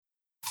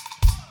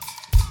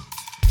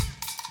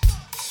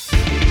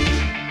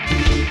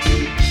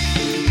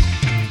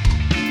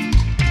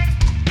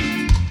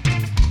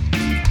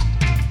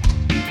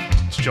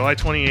July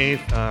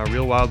 28th,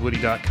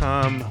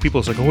 realwildwoody.com.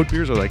 People's like, oh, what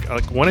beers are like?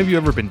 When have you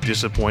ever been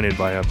disappointed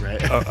by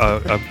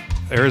a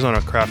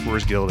Arizona Craft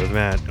Brewers Guild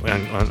event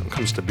when it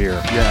comes to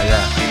beer?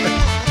 Yeah.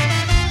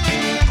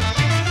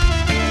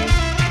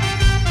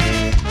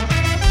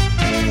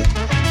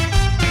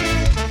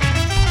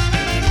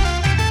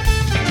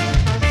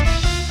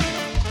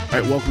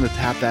 All right, welcome to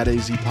Tap That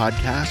AZ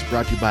podcast,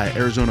 brought to you by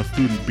Arizona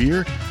Food and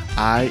Beer.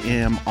 I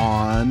am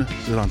on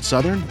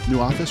Southern, new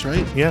office,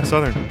 right? Yeah,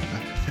 Southern.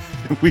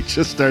 We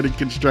just started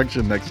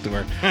construction next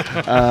door.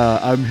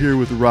 I'm here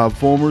with Rob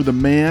Fulmer, the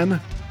man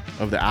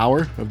of the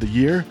hour of the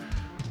year.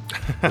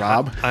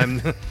 Rob?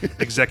 I'm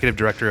executive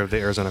director of the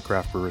Arizona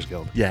Craft Brewers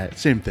Guild. Yeah,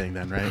 same thing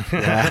then, right?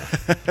 Yeah.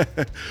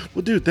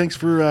 Well, dude, thanks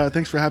for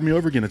having me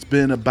over again. It's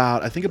been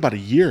about a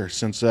year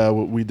since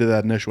we did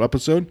that initial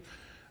episode.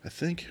 I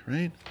think,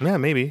 right? Yeah,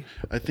 maybe.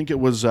 I think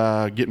it was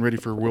getting ready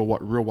for Real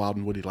Wild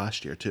and Woody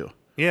last year, too.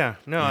 Yeah.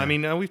 No, yeah. I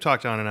mean, we've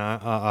talked on and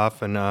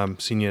off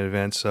and seen you at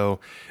events,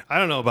 so I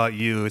don't know about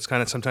you. It's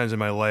kind of sometimes in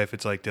my life,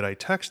 it's like, did I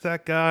text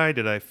that guy?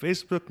 Did I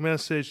Facebook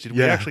message? Did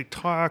we actually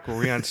talk? Were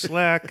we on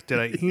Slack? Did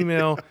I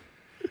email?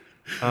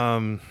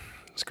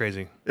 It's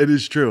crazy. It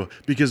is true,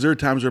 because there are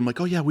times where I'm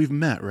like, oh, yeah, we've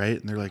met, right?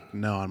 And they're like,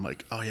 no. I'm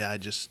like, oh, yeah, I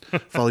just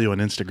follow you on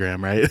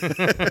Instagram, right?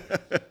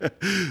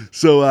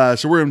 So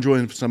we're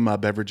enjoying some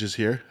beverages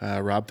here.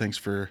 Rob, thanks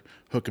for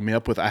hooking me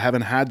up with. I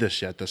haven't had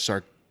this yet, the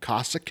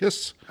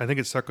Sarcosuchus. I think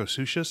it's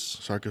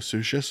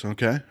Sarcosuchus,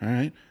 okay, all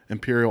right.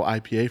 Imperial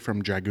IPA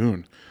from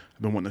Dragoon.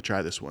 I've been wanting to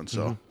try this one,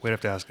 so. We'd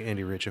have to ask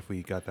Andy Rich if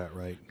we got that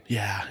right.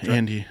 Yeah,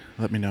 Andy,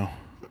 let me know.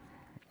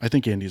 I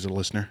think Andy's a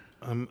listener.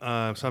 So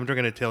I'm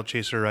drinking a Tail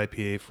Chaser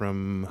IPA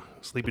from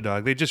Sleepy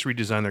Dog. They just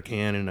redesigned their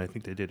can, and I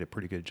think they did a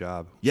pretty good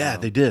job. Yeah,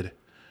 they did.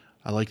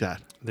 I like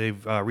that.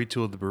 They've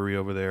retooled the brewery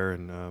over there,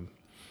 and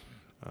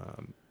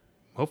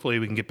hopefully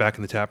we can get back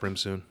in the tap room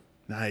soon.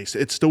 Nice.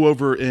 It's still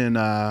over in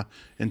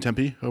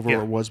Tempe,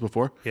 where it was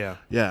before? Yeah.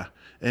 Yeah.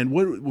 And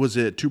what was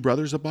it, two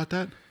brothers that bought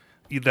that?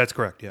 That's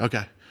correct, yeah.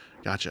 Okay.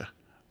 Gotcha.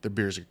 The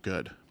beers are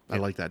good. I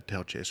like that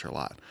Tail Chaser a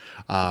lot.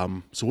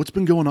 So what's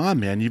been going on,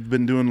 man? You've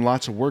been doing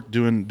lots of work,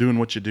 doing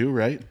what you do,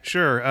 right?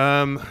 Sure.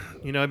 I've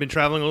been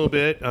traveling a little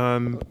bit.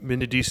 Been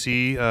to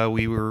D.C.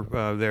 We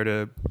were there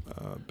to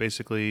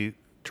basically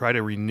try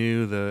to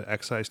renew the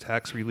excise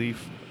tax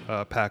relief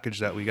package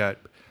that we got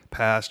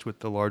passed with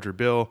the larger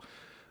bill,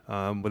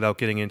 without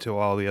getting into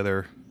all the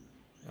other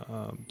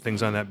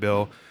things on that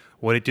bill.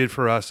 What it did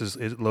for us is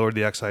it lowered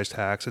the excise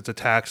tax. It's a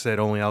tax that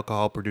only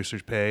alcohol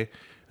producers pay.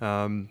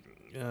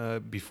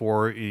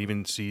 Before it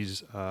even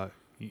sees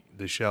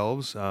the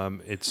shelves,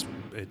 it's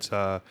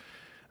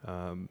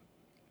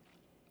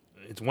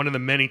one of the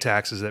many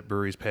taxes that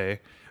breweries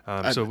pay.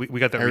 So we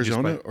got that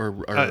Arizona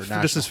reduced by, or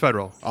this is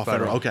federal. Oh,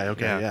 federal. Okay,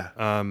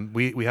 yeah.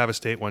 We have a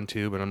state one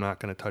too, but I'm not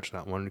going to touch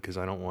that one because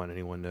I don't want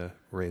anyone to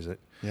raise it.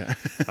 Yeah.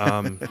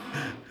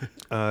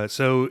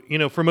 So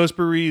for most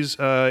breweries,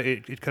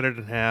 it cut it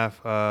in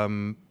half.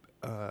 For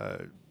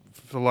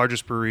the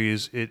largest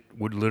breweries, it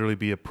would literally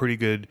be a pretty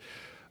good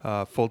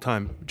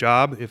full-time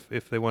job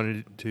if they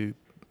wanted to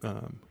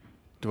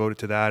devote it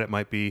to that. It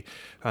might be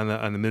on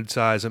the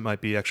mid-size. It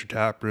might be extra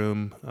tap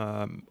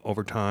room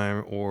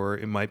overtime, or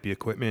it might be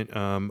equipment.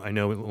 I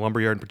know in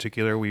Lumberyard in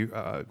particular, we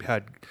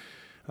had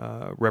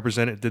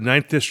represented the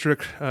 9th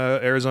District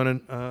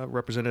Arizona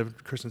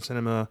Representative Kristen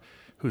Sinema,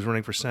 who's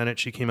running for Senate.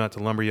 She came out to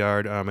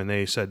Lumberyard, and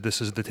they said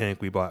this is the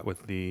tank we bought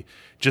with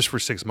just for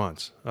 6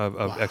 months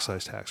of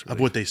excise tax relief. Of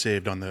what they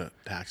saved on the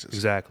taxes.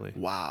 Exactly.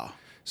 Wow.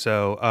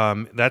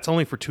 So that's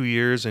only for 2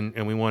 years,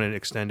 and we wanted to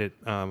extend it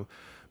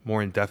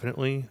more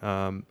indefinitely.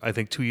 I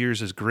think 2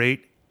 years is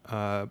great.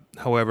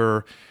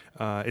 However,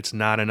 it's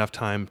not enough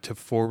time to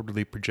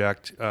forwardly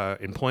project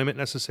employment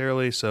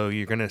necessarily, so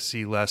you're going to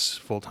see less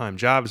full-time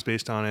jobs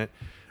based on it,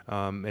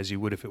 as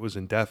you would if it was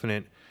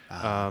indefinite.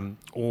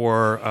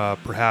 Or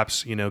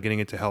perhaps, getting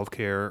into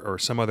healthcare or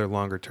some other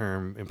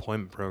longer-term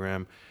employment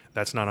program.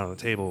 That's not on the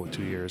table with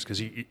 2 years,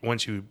 because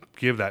once you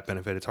give that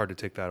benefit, it's hard to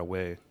take that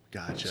away.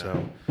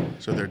 Gotcha.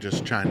 So they're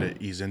just trying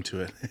to ease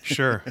into it.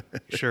 Sure.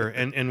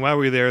 And while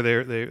we were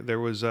there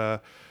was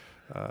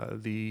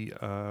the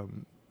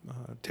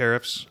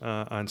tariffs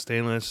on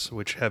stainless,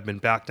 which have been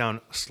backed down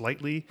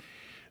slightly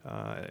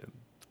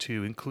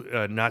to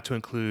include not to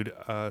include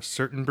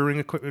certain brewing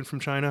equipment from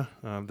China,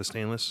 the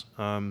stainless.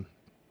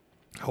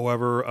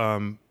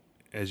 However,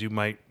 as you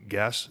might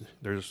guess,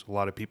 there's a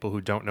lot of people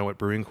who don't know what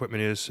brewing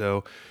equipment is,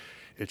 so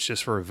it's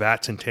just for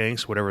vats and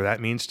tanks, whatever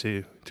that means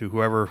to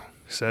whoever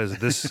says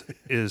this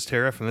is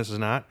tariff and this is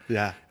not.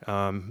 Yeah.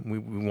 We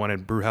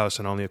wanted brew house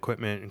and all the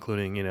equipment,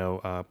 including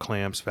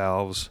clamps,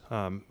 valves,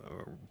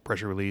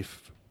 pressure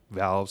relief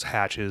valves,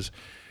 hatches.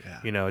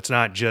 Yeah. It's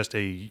not just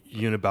a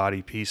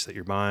unibody piece that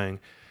you're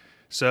buying.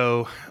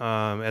 So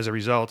as a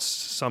result,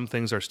 some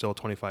things are still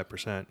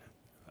 25%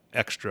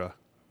 extra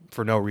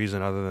for no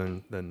reason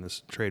other than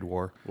this trade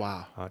war.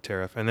 Wow.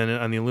 Tariff. And then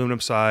on the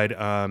aluminum side,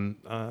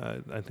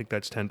 I think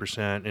that's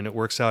 10%, and it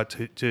works out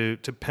to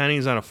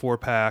pennies on a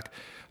 4-pack.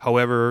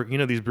 However,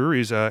 these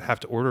breweries have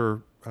to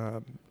order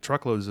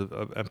truckloads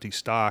of empty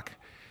stock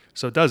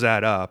So it does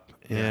add up.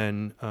 Yeah.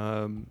 And,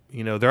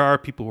 there are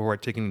people who are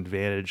taking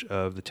advantage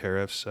of the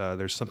tariffs.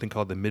 There's something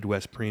called the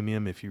Midwest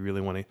Premium, if you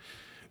really want to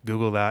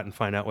Google that and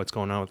find out what's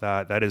going on with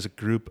that. That is a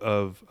group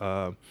of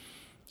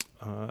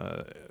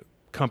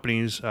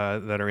companies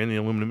that are in the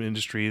aluminum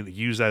industry that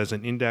use that as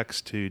an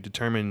index to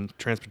determine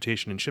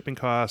transportation and shipping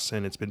costs.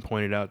 And it's been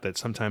pointed out that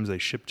sometimes they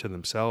ship to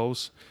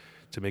themselves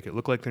to make it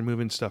look like they're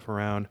moving stuff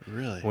around.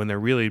 Really? When they're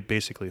really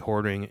basically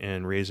hoarding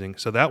and raising.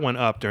 So that went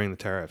up during the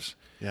tariffs.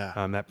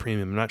 Yeah. That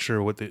premium. I'm not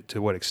sure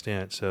to what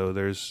extent. So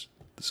there's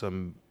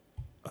some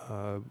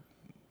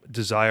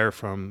desire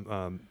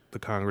from the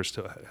Congress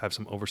to have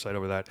some oversight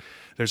over that.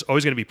 There's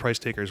always going to be price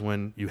takers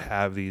when you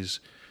have these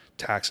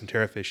tax and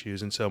tariff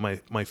issues. And so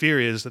my fear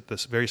is that the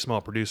very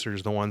small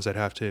producers, the ones that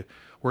have to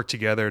work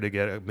together to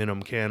get a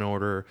minimum can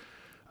order,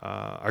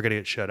 are going to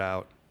get shut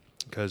out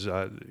because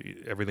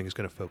everything is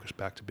going to focus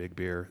back to big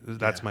beer.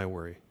 That's my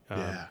worry.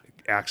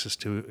 Access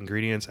to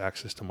ingredients,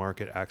 access to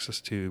market, access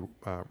to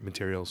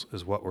materials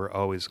is what we're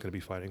always going to be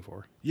fighting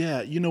for. Yeah,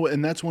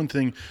 and that's one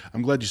thing.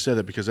 I'm glad you said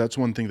that because that's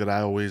one thing that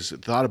I always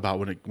thought about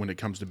when it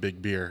comes to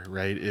big beer,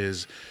 right?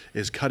 Is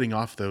cutting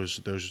off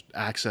those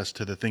access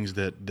to the things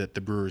that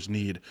the brewers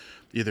need.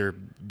 Either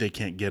they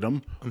can't get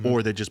them,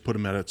 or they just put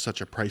them at such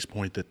a price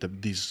point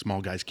that these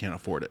small guys can't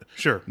afford it.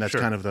 Sure, And that's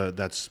sure. kind of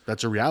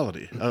that's a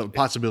reality, a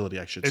possibility,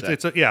 I should say.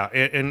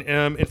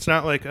 And it's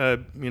not like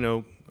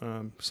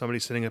somebody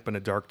sitting up in a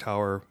dark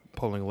tower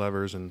pulling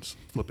levers and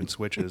flipping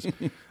switches.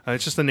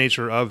 It's just the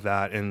nature of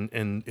that,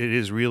 and it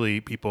is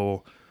really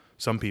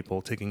some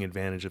people taking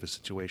advantage of a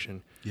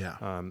situation.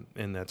 Yeah.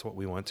 And that's what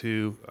we want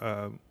to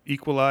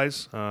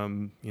equalize.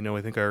 I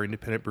think our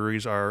independent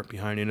breweries are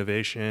behind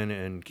innovation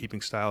and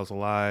keeping styles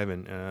alive,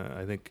 and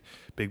I think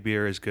big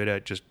beer is good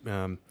at just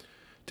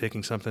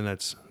taking something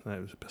that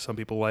some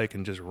people like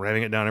and just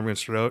ramming it down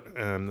everyone's throat,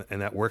 and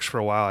that works for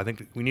a while. I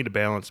think we need a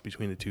balance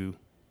between the two,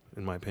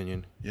 in my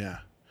opinion. Yeah.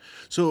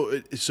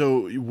 So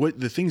what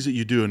the things that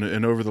you do,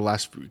 and over the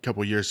last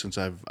couple of years since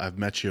I've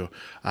met you,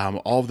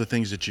 all of the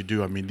things that you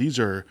do, I mean, these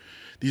are,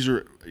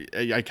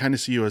 I kind of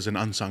see you as an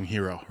unsung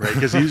hero, right?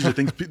 Because these are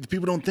things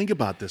people don't think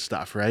about this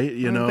stuff, right?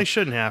 They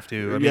shouldn't have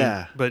to. I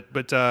mean,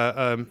 but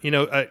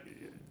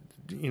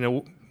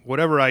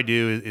whatever I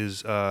do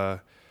is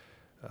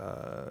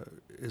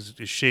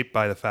shaped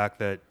by the fact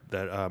that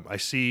I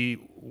see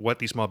what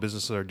these small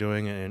businesses are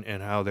doing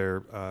and how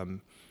they're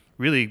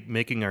really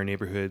making our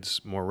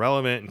neighborhoods more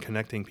relevant and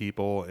connecting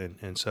people.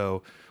 And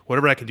so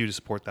whatever I can do to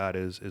support that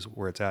is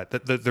where it's at.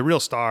 The real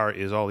star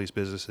is all these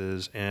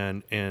businesses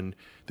and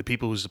the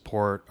people who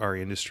support our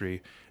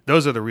industry.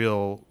 Those are the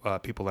real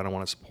people that I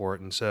want to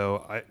support. And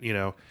so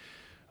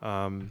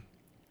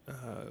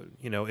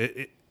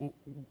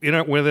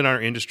within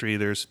our industry,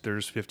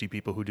 there's 50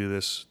 people who do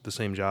the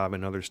same job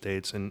in other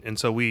states. And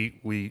so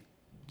we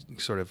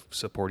sort of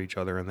support each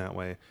other in that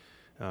way.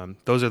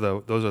 Those are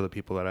the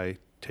people that I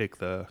take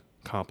the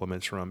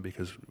compliments from,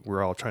 because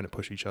we're all trying to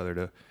push each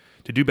other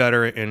to do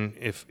better. And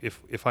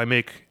if I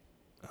make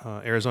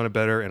Arizona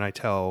better and I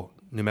tell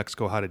New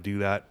Mexico how to do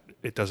that,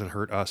 it doesn't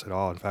hurt us at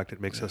all. In fact, it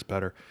makes us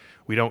better.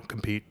 We don't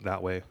compete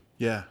that way.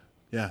 Yeah,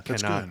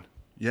 that's Cannot. good.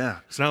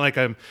 Yeah, it's not like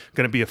I'm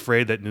going to be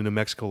afraid that New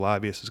Mexico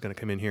lobbyist is going to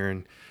come in here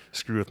and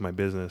screw with my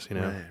business.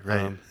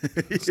 Right.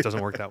 It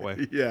doesn't work that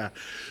way. Yeah.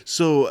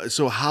 So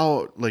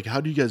how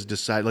do you guys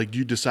decide? Like, do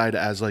you decide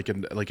as like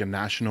a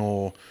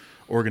national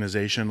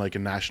organization, like a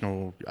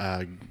national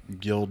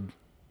guild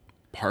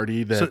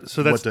party that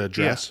so that's what to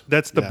address? Yeah,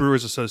 that's the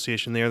Brewers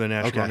Association. They are the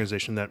national Okay.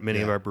 organization that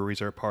many of our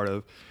breweries are a part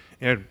of,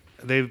 and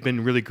they've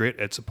been really great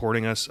at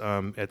supporting us.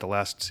 At the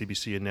last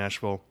CBC in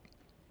Nashville,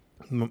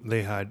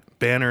 they had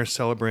banners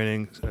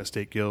celebrating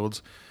state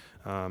guilds.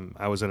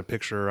 I was in a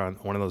picture on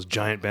one of those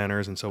giant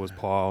banners, and so was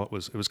Paul.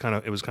 It was kind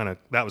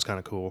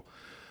of cool.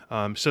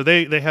 So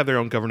they have their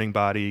own governing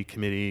body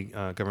committee,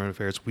 government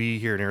affairs. We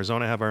here in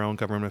Arizona have our own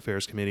government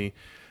affairs committee,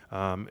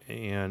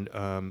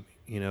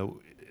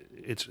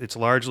 it's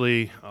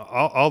largely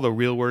all the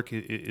real work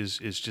is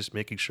just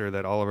making sure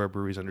that all of our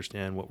breweries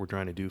understand what we're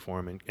trying to do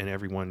for them, and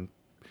everyone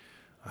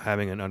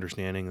having an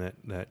understanding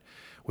that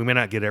we may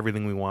not get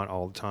everything we want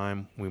all the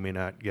time. We may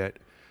not get.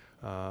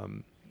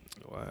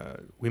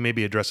 We may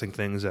be addressing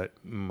things that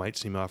might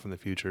seem off in the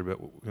future, but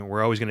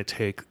we're always going to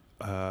take.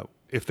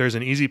 If there's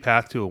an easy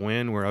path to a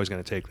win, we're always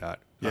going to take that.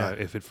 Yeah.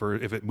 If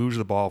it moves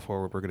the ball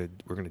forward, we're going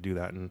to do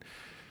that. And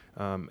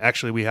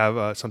actually, we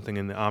have something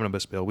in the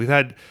omnibus bill. We've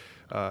had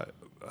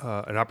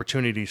an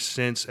opportunity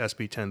since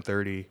SB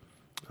 1030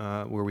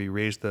 where we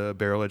raised the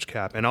barrel edge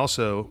cap, and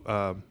also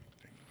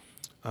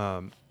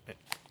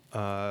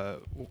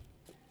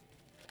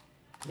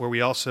where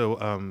we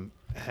also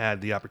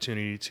had the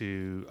opportunity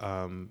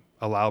to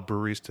allow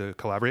breweries to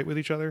collaborate with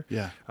each other.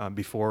 Yeah.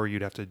 Before,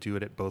 you'd have to do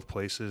it at both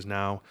places.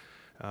 Now,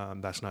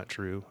 that's not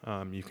true.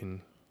 You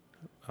can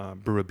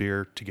brew a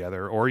beer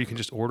together, or you can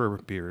just order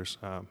beers.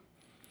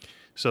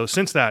 So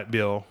since that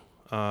bill,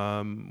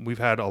 we've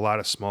had a lot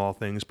of small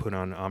things put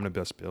on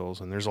omnibus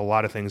bills, and there's a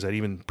lot of things that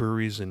even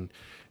breweries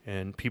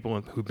and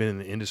people who've been in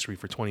the industry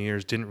for 20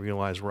 years didn't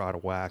realize were out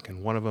of whack.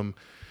 And one of them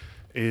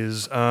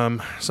is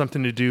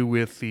something to do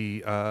with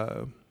the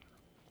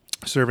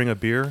serving of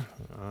beer.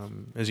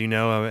 As you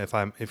know,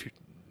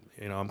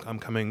 I'm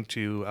coming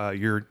to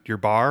your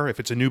bar. If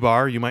it's a new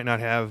bar, you might not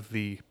have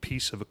the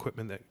piece of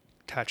equipment that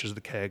attaches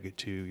the keg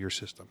to your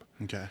system.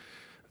 Okay.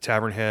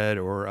 Tavern head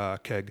or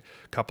keg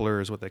coupler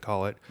is what they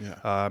call it.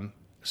 Yeah.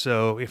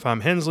 So if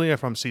I'm Hensley,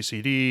 if I'm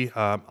CCD,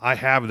 I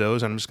have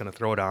those. I'm just going to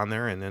throw it on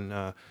there, and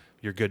then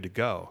you're good to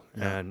go.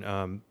 Yeah.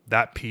 And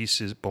that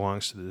piece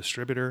belongs to the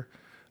distributor.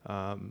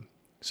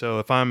 So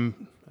if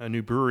I'm a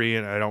new brewery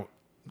and I don't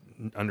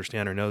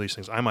understand or know these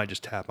things, I might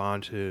just tap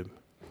onto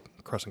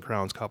Crescent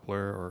Crown's coupler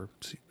or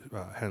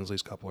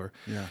Hensley's coupler.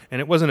 Yeah. And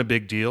it wasn't a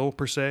big deal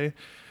per se.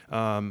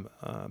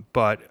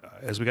 But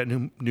as we got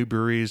new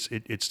breweries,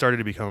 it started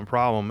to become a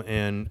problem.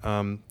 And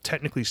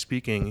technically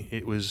speaking,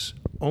 it was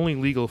only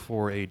legal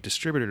for a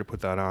distributor to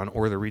put that on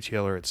or the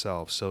retailer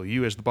itself. So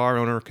you as the bar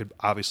owner could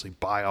obviously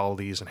buy all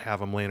these and have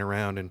them laying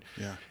around and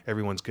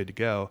everyone's good to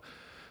go.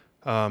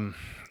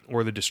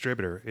 Or the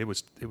distributor. It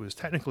was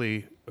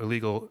technically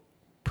illegal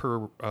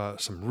per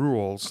some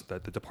rules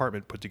that the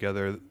department put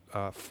together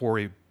for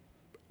a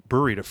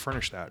brewery to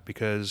furnish that,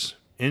 because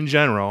in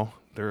general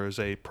there is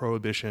a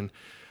prohibition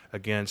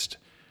against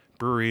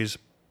breweries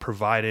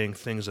providing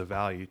things of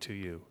value to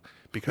you,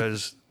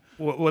 because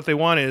what they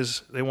want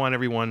is they want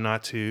everyone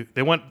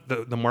they want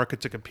the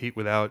market to compete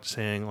without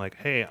saying like,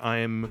 hey,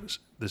 I'm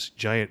this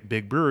giant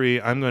big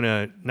brewery. I'm going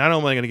to, not only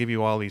am I going to give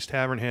you all these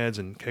tavern heads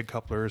and keg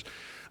couplers,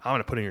 I'm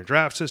going to put in your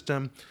draft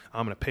system.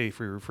 I'm going to pay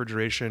for your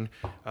refrigeration.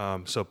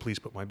 So please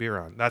put my beer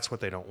on. That's what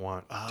they don't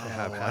want to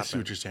have happen. I see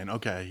what you're saying.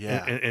 Okay.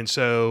 Yeah. And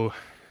so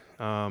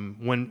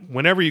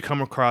whenever you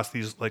come across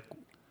these like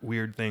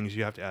weird things,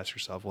 you have to ask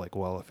yourself like,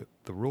 well, if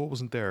the rule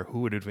wasn't there, who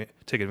would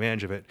take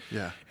advantage of it?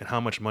 Yeah. And how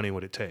much money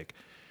would it take?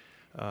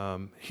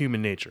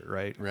 Human nature,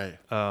 right? Right.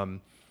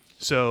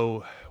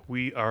 So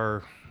we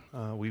are,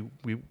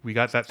 we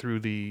got that through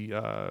the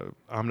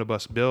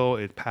omnibus bill.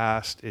 It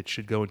passed. It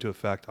should go into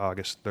effect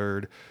August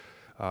 3rd.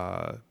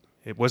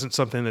 It wasn't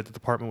something that the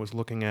department was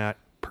looking at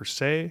per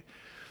se,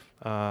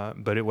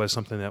 but it was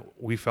something that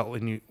we felt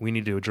we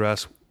need to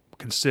address,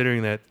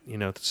 considering that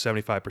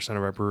 75%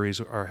 of our breweries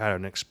had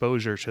an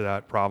exposure to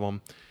that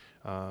problem.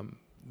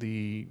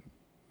 The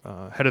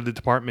head of the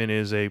department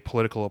is a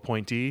political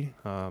appointee.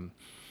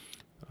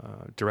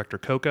 Director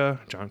Coca,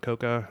 John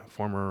Coca,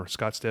 former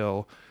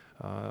Scottsdale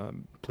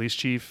police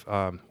chief.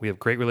 We have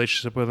great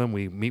relationship with him.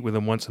 We meet with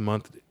him once a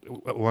month,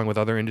 along with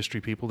other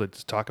industry people, to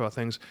talk about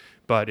things.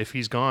 But if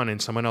he's gone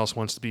and someone else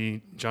wants to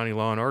be Johnny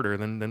Law and Order,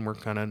 then we're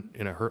kind of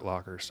in a hurt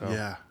locker.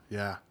 So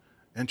yeah,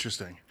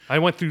 interesting. I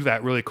went through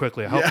that really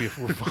quickly. I hope you.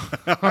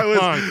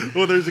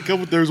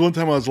 There's one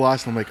time I was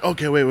lost, and I'm like,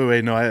 okay,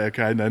 wait, no,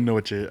 I know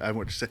what you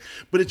say,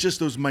 but it's just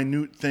those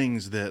minute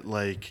things that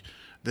like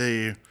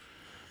they.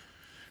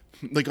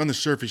 Like on the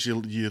surface, you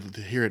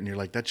hear it and you're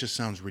like, that just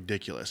sounds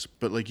ridiculous.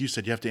 But like you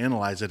said, you have to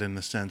analyze it in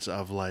the sense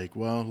of like,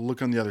 well,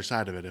 look on the other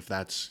side of it. If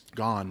that's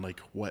gone, like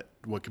what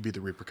could be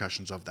the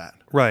repercussions of that?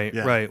 Right,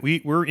 Yeah. right.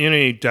 We're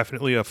in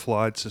definitely a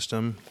flawed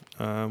system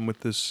with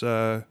this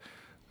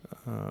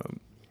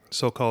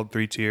so-called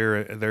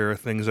 3-tier. There are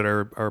things that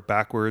are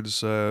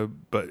backwards,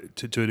 but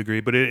to a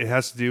degree. But it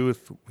has to do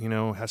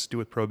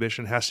with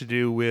prohibition. It has to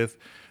do with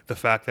the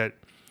fact that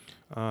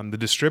the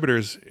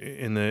distributors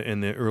in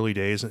the early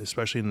days,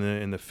 especially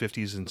in the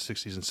 50s and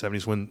 60s and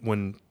 70s,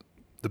 when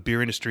the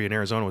beer industry in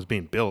Arizona was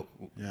being built,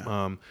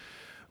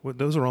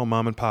 those are all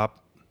mom and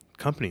pop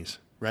companies.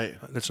 Right.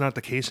 That's not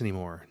the case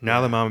anymore.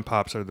 Now the mom and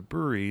pops are the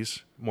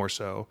breweries more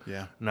so.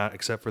 Yeah. Not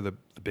except for the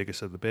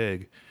biggest of the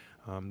big.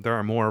 There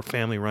are more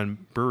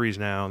family-run breweries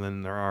now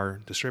than there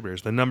are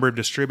distributors. The number of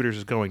distributors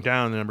is going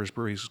down. The number of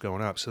breweries is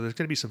going up. So there's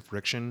going to be some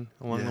friction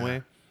along the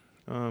way.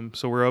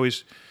 So we're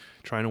always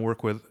trying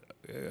to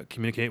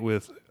communicate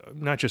with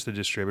not just the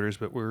distributors,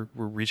 but we're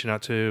reaching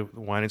out to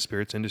the wine and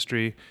spirits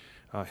industry,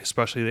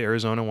 especially the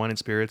Arizona wine and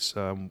spirits.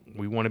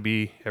 We want to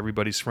be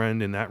everybody's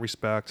friend in that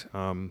respect.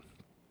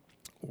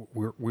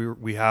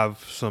 We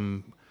have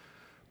some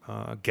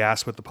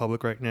gas with the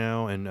public right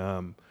now,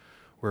 and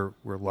we're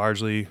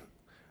largely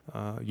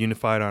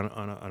unified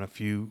on a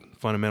few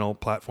fundamental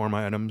platform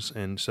items,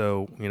 and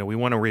so we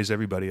want to raise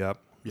everybody up.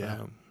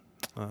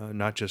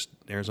 Not just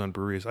Arizona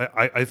breweries.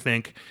 I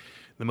think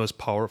the most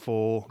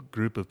powerful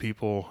group of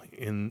people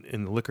in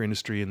the liquor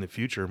industry in the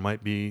future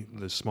might be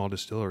the small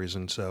distilleries,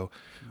 and so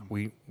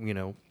we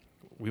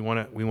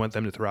want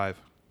them to thrive.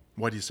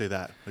 Why do you say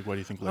that? Like, why do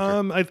you think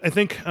liquor? I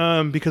think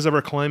because of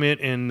our climate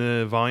and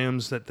the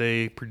volumes that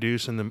they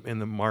produce and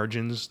the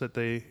margins that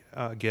they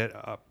get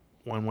up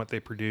on what they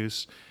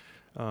produce.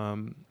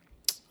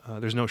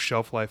 There's no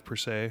shelf life per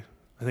se.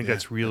 I think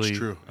that's really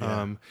true.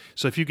 Yeah.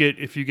 So if you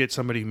get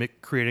somebody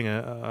creating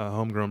a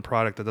homegrown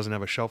product that doesn't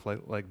have a shelf life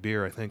like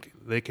beer, I think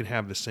they can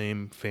have the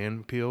same fan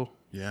appeal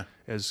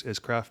as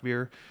craft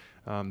beer.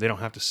 They don't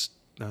have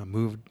to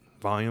move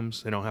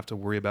volumes. They don't have to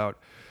worry about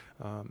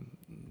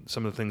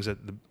some of the things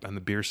on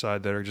the beer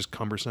side that are just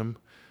cumbersome.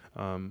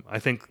 I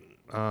think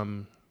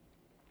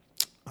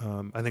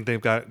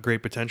they've got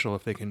great potential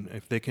if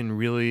they can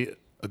really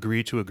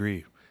agree to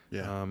agree.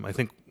 Yeah. I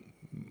think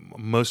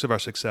most of our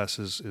success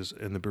is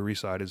in the brewery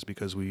side is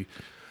because we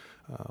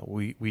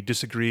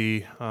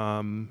disagree,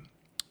 but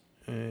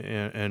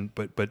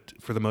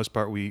for the most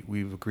part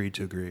we've agreed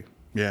to agree.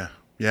 Yeah.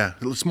 Yeah.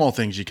 Small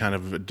things you kind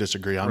of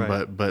disagree on,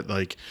 Right. but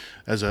like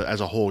as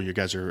a whole, you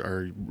guys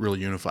are really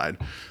unified.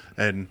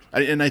 And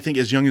I think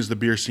as young as the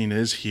beer scene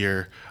is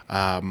here,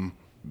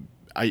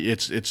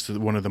 it's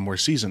one of the more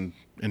seasoned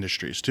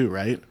industries too,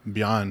 right?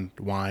 Beyond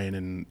wine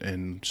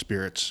and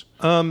spirits.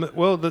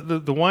 Well,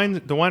 the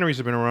wineries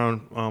have been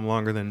around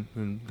longer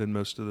than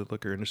most of the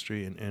liquor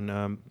industry,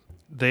 and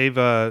they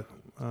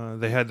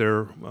had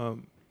their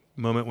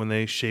moment when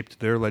they shaped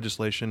their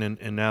legislation,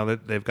 and now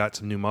that they've got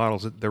some new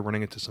models, they're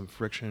running into some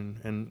friction,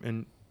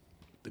 and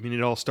I mean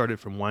it all started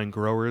from wine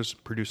growers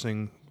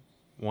producing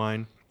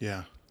wine,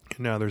 Yeah. and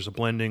now there's a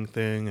blending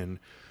thing, and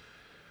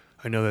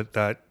I know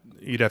that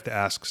you'd have to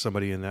ask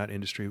somebody in that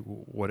industry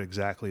what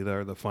exactly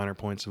are the finer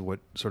points of what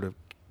sort of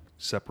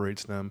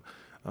separates them.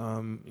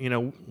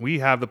 We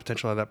have the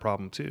potential to have that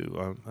problem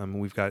too.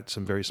 We've got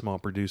some very small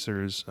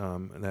producers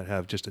that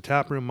have just a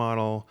taproom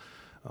model.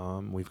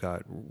 We've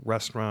got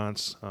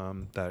restaurants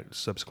that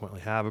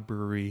subsequently have a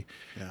brewery.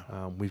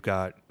 Yeah. We've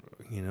got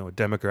a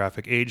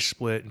demographic age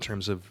split in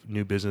terms of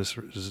new business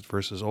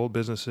versus old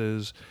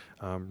businesses.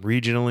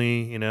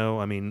 Regionally,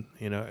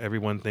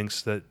 everyone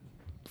thinks that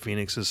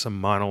Phoenix is some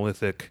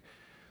monolithic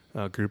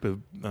group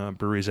of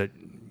breweries that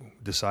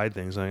decide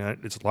things.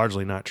 It's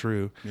largely not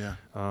true. Yeah.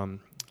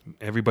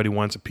 Everybody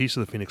wants a piece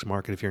of the Phoenix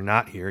market. If you're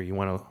not here, you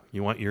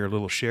want your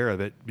little share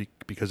of it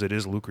because it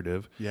is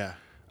lucrative. Yeah.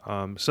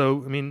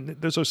 So I mean,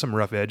 there's some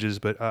rough edges,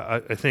 but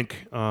I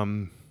think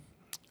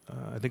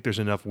there's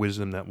enough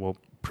wisdom that will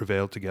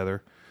prevail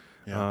together.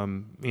 Yeah.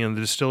 The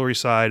distillery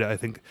side, I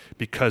think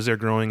because they're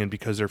growing and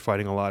because they're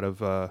fighting a lot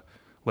of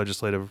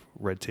legislative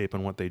red tape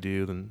on what they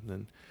do,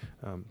 then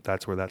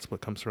that's where that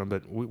split comes from.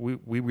 But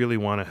we really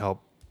want to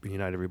help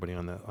unite everybody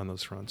on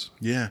those fronts.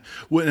 Yeah.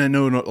 Well, and I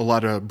know a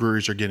lot of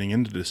breweries are getting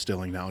into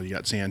distilling now. You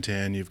got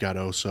Santan, you've got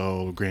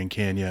Oso, Grand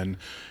Canyon.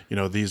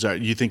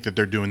 You think that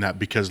they're doing that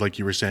because, like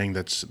you were saying,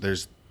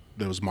 those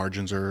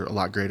margins are a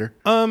lot greater?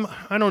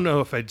 I don't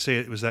know if I'd say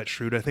it was that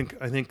shrewd. I think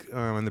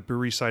on the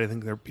brewery side, I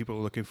think there are people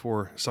looking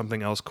for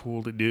something else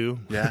cool to do.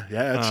 Yeah,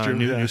 that's true.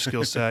 New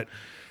skill set.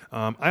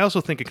 I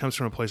also think it comes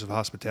from a place of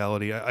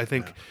hospitality. I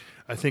think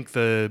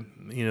the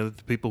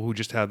people who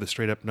just have the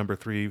straight up number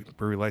 3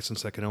 brewery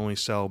license that can only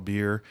sell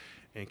beer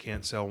and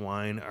can't sell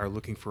wine are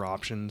looking for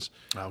options.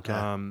 Okay.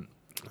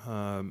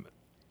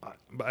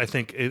 But I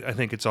think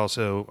it's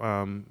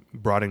also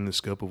broadening the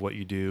scope of what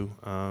you do.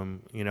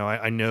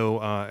 I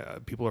know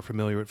people are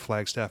familiar with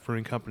Flagstaff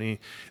Brewing Company.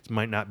 It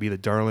might not be the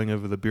darling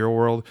of the beer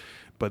world,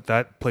 but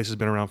that place has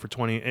been around for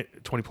 20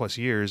 plus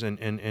years.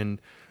 And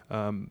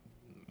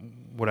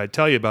what I'd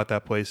tell you about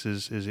that place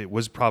is it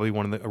was probably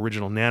one of the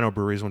original nano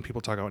breweries. When people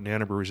talk about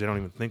nano breweries, they don't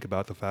even think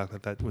about the fact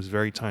that was a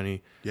very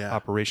tiny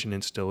operation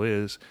and still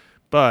is.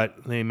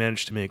 But they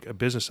managed to make a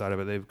business out of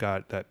it. They've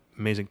got that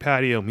amazing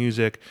patio,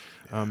 music,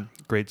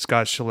 great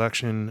Scotch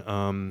selection,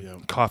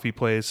 coffee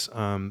place.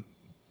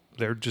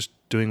 They're just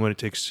doing what it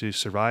takes to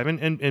survive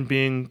and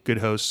being good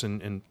hosts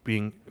and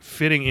being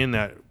fitting in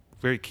that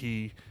very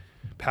key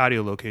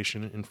patio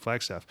location in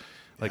Flagstaff.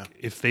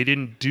 If they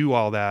didn't do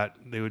all that,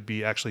 they would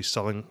be actually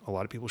selling a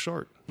lot of people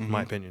short, in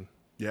my opinion.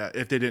 Yeah,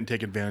 if they didn't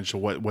take advantage of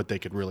what they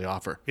could really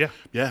offer.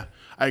 Yeah,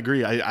 I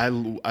agree. I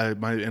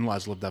my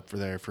in-laws lived up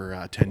there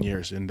for 10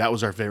 years, and that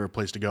was our favorite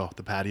place to go.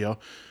 The patio.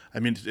 I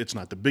mean, it's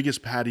not the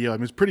biggest patio. I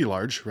mean, it's pretty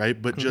large, right?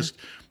 But just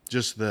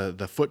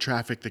the foot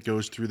traffic that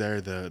goes through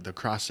there, the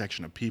cross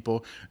section of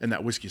people, and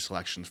that whiskey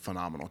selection is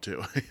phenomenal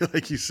too.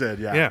 Like you said,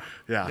 yeah.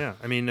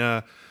 I mean,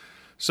 when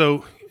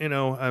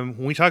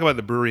we talk about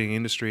the brewing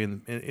industry,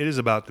 and it is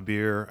about the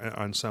beer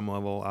on some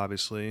level,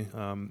 obviously.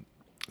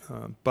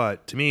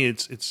 But to me,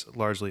 it's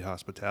largely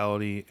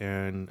hospitality,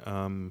 and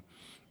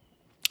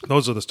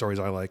those are the stories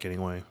I like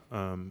anyway.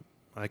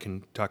 I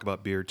can talk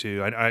about beer too.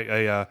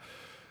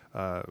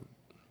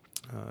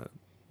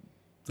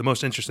 The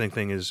most interesting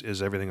thing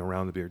is everything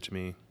around the beer to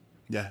me.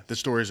 Yeah, the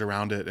stories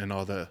around it and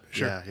all the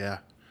Sure. Yeah.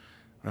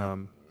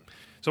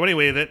 So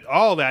anyway,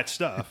 all that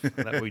stuff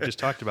that we just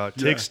talked about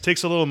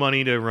takes a little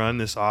money to run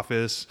this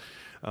office,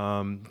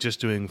 just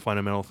doing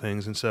fundamental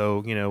things. And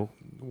so,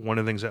 one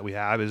of the things that we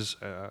have is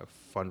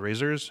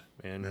fundraisers,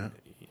 and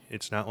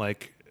it's not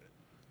like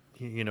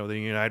the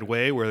United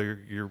Way where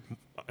your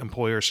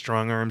employer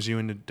strong arms you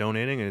into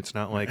donating, and it's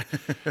not like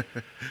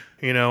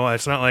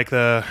it's not like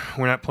we're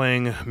not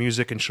playing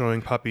music and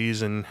showing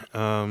puppies and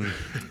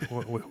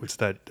what's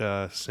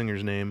that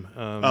singer's name?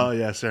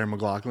 Sarah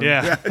McLachlan.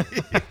 Yeah.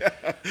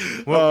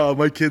 Well,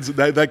 my kids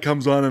that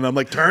comes on and I'm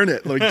like, turn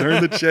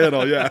the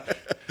channel. Yeah.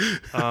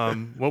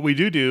 What we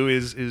do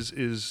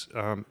is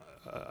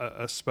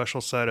a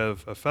special set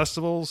of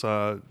festivals.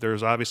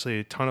 There's obviously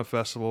a ton of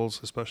festivals,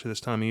 especially this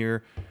time of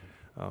year.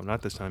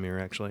 Not this time of year,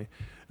 actually.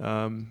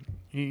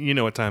 You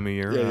know what time of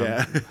year.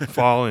 Yeah.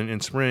 Fall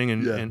and spring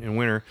and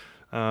winter.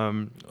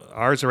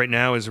 Ours right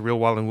now is Real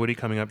Wild and Woody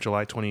coming up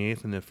July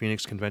 28th in the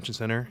Phoenix Convention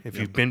Center. If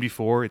you've been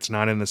before, it's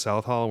not in the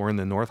South Hall. We're in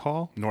the North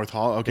Hall. North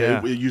Hall. Okay,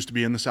 Yeah. it used to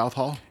be in the South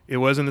Hall. It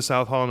was in the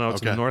South Hall. Now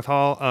it's in the Okay. North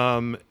Hall.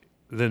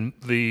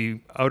 The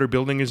outer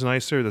building is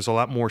nicer. There's a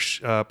lot more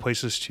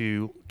places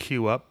to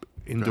queue up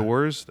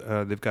indoors.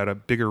 They've got a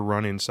bigger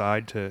run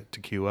inside to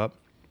queue up.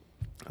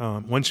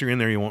 Once you're in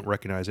there, you won't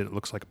recognize it. It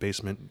looks like a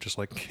basement, just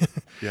like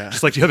Yeah.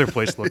 just like the other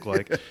place looked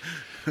like.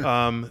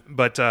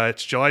 But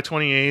it's July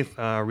 28th,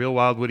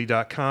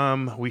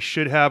 realwildwoody.com. We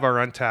should have our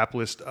Untapped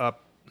list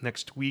up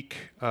next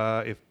week.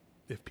 If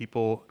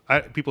people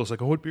it's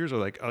like, oh, what beers are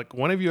like?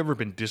 When have you ever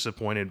been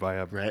disappointed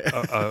by Right.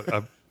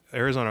 a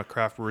Arizona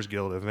Craft Brewers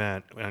Guild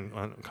event when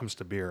it comes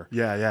to beer?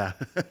 Yeah.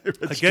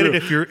 I get it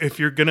if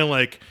you're gonna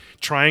like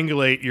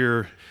triangulate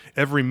your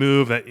every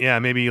move. That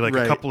maybe like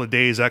Right. a couple of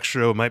days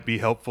extra might be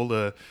helpful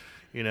to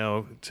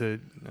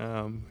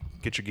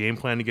get your game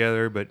plan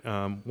together. But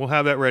we'll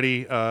have that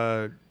ready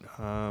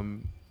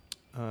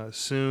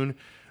soon.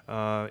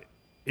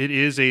 It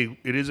is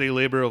a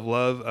labor of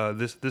love.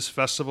 This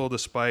festival,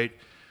 despite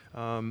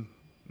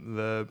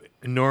the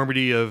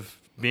enormity of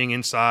being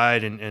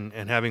inside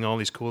and having all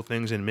these cool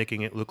things and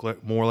making it look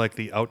like more like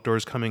the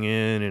outdoors coming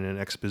in an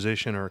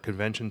exposition or a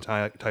convention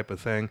type of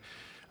thing.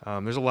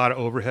 There's a lot of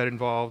overhead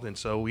involved, and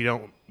so we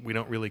don't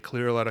really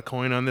clear a lot of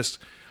coin on this.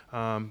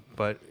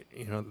 But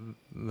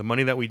the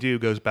money that we do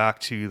goes back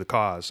to the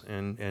cause,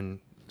 and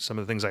some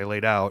of the things I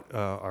laid out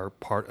are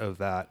part of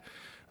that.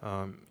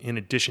 In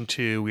addition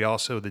to, we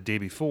also the day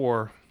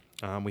before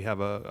we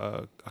have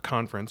a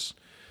conference.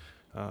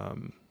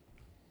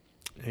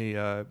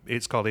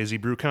 It's called AZ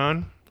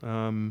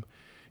BrewCon.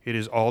 It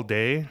is all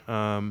day.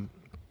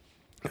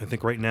 I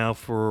think right now,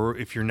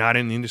 if you're not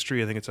in the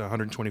industry, I think it's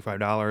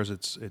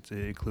 $125. It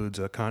includes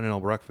a continental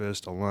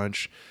breakfast, a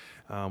lunch.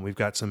 We've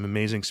got some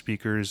amazing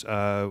speakers.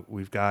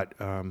 We've got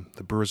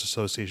the Brewers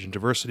Association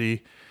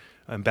Diversity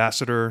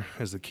Ambassador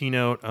as the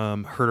keynote.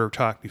 Heard her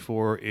talk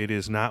before. It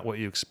is not what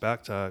you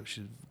expect.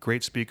 She's a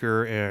great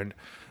speaker, and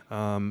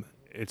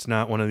it's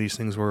not one of these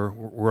things where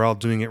we're all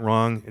doing it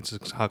wrong. It's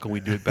just, how can we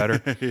do it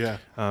better? Yeah.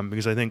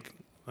 Because I think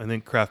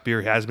craft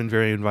beer has been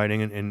very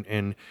inviting,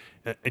 and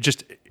it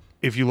just,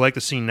 if you like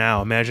the scene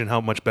now, imagine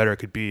how much better it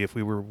could be if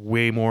we were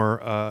way more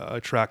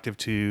attractive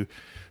to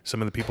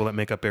some of the people that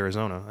make up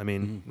Arizona. I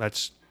mean,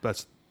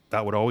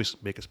 that would always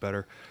make us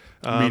better.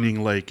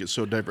 Meaning like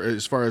so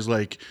as far as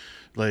like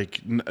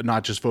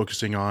not just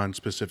focusing on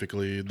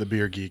specifically the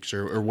beer geeks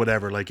or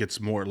whatever. Like it's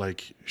more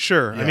like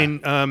Sure. Yeah. I mean,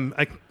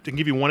 I can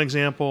give you one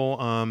example.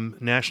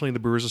 Nationally, the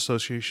Brewers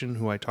Association,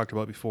 who I talked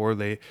about before,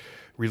 they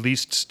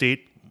released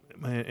state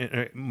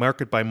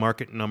market by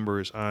market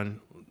numbers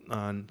on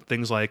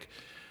things like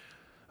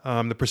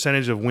the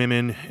percentage of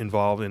women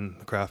involved in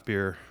craft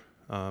beer,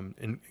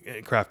 in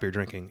craft beer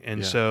drinking,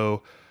 and Yeah.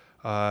 so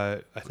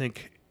I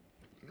think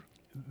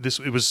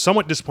it was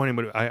somewhat disappointing,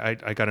 but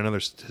I got another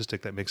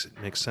statistic that makes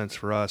sense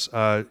for us.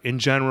 In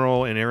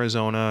general, in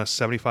Arizona,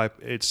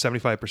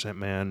 75%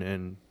 men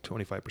and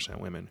 25%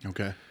 women.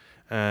 okay.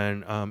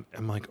 And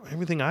I'm like,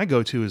 everything I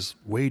go to is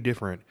way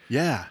different.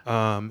 Yeah.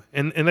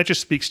 And that just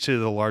speaks to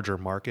the larger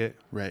market.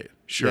 Right.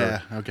 Sure.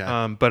 Yeah.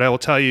 Okay. But I will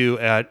tell you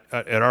at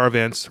our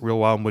events, Real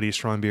Wild and Woody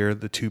Strong Beer,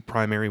 the two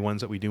primary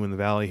ones that we do in the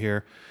Valley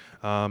here,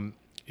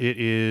 it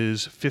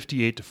is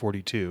 58 to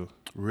 42.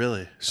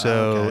 Really? So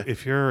okay.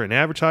 if you're an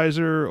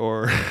advertiser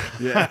or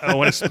Yeah.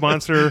 want to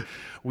sponsor,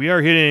 we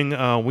are hitting,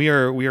 we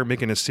are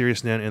making a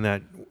serious dent in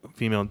that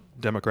female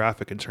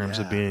demographic in terms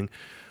of Yeah.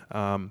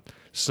 being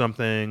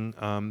something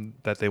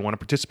that they want to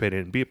participate in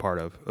and be a part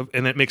of.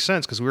 And that makes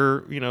sense because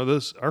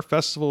our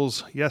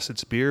festivals, yes,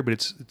 it's beer, but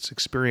it's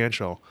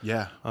experiential.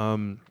 Yeah.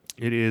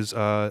 It is,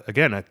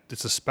 again,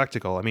 it's a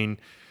spectacle. I mean,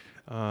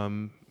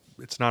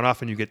 it's not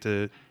often you get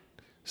to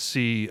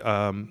see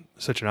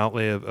such an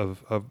outlay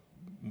of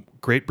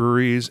great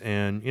breweries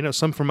and,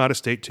 some from out of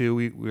state too.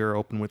 We are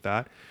open with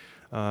that.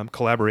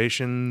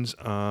 Collaborations,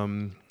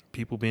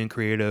 people being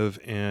creative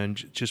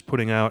and just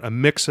putting out a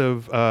mix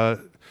of,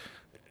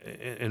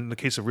 in the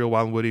case of Real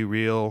Wild and Woody,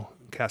 Real,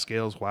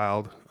 Cascales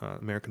Wild,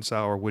 American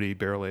Sour, Woody,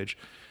 Barrel Age.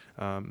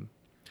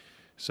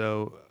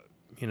 So,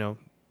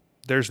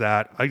 there's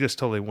that. I just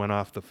totally went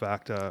off the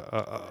fact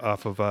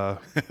off of The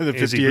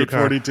AZ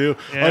 5842.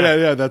 Yeah. Oh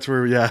yeah. That's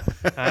where. Yeah.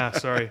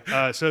 Sorry.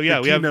 So yeah,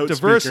 The we have keynote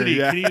diversity.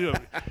 speaker,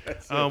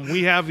 yeah.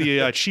 We have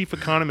the chief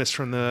economist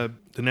from the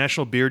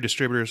National Beer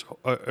Distributors,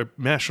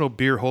 National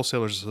Beer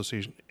Wholesalers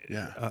Association,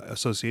 Yeah.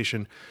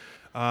 Association,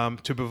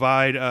 to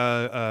provide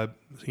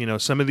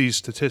some of these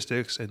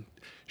statistics and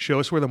show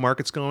us where the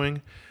market's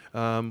going.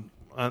 On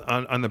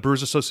the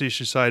Brewers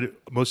Association side,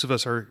 most of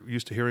us are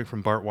used to hearing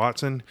from Bart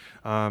Watson.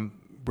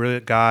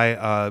 Brilliant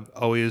guy,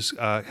 always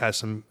has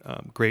some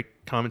great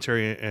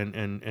commentary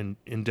and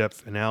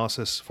in-depth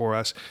analysis for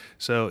us.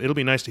 So it'll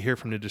be nice to hear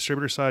from the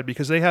distributor side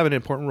because they have an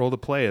important role to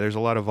play. There's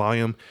a lot of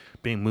volume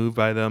being moved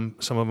by them.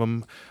 Some of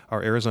them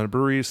are Arizona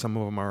breweries, some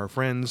of them are our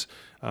friends,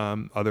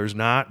 others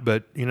not.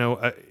 But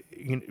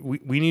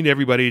we need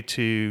everybody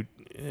to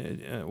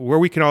where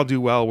we can all do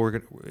well,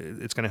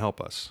 it's going to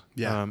help us.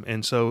 Yeah.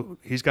 And so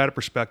he's got a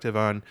perspective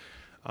on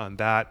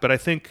that. But I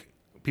think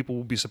people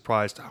will be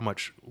surprised how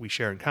much we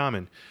share in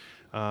common.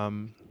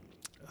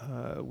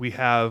 We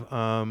have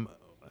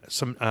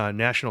some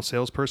national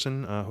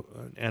salesperson,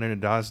 Anna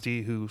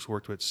Nadazdi, who's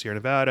worked with Sierra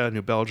Nevada,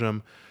 New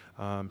Belgium.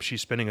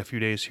 She's spending a few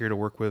days here to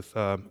work with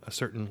a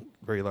certain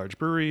very large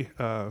brewery.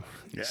 So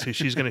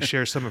she's going to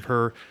share some of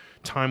her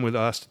time with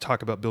us to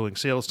talk about building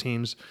sales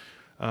teams.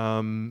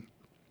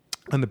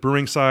 On the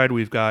brewing side,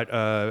 we've got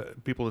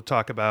people to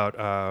talk about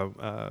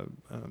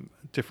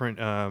different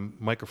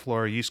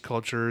microflora yeast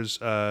cultures.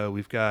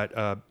 We've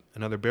got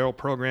another barrel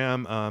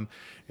program.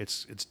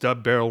 It's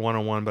dubbed Barrel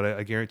 101, but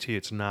I guarantee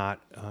it's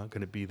not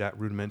going to be that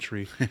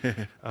rudimentary.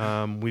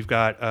 We've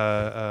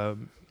got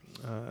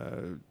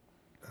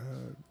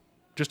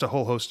just a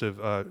whole host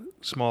of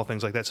small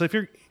things like that. So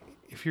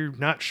if you're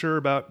not sure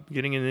about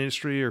getting in the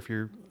industry, or if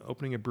you're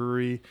opening a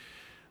brewery,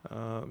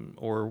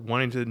 or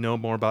wanting to know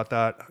more about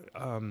that,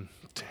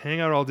 to hang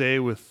out all day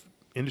with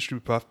industry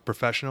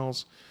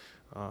professionals,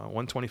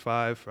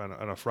 125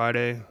 on a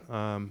Friday,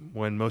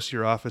 when most of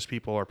your office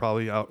people are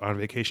probably out on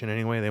vacation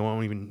anyway. They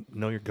won't even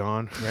know you're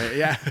gone. Right.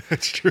 Yeah,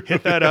 that's true.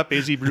 Hit that up,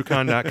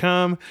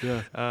 azbrewcon.com.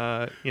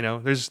 Yeah.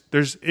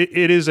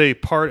 It is a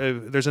part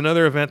of, there's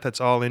another event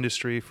that's all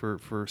industry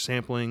for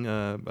sampling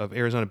of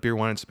Arizona beer,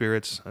 wine, and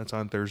spirits. That's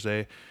on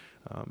Thursday.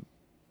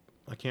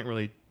 I can't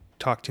really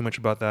talk too much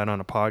about that on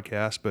a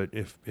podcast, but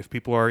if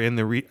people are in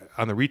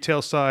on the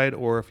retail side,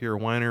 or if you're a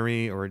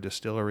winery or a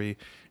distillery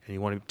and you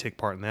want to take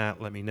part in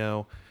that, let me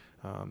know.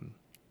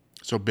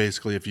 So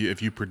basically,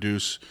 if you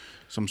produce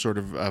some sort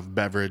of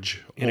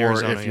beverage, In or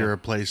Arizona, if you're a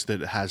place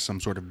that has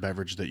some sort of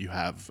beverage that you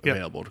have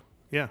available,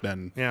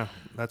 then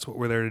that's what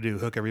we're there to do,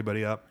 hook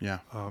everybody up. Yeah.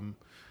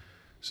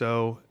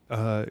 So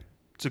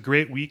it's a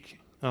great week,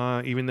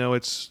 even though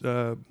it's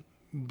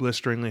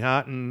blisteringly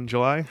hot in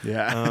July.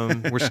 Yeah.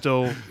 We're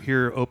still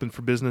here, open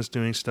for business,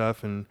 doing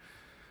stuff, and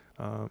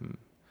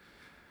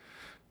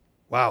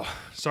wow,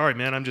 sorry,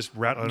 man, I'm just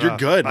rattling You're off.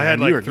 good, I had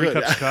man. You like were 3 good.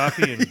 cups of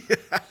coffee,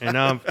 and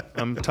now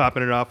I'm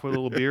topping it off with a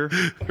little beer.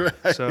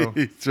 Right. So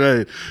That's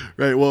right.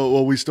 Right.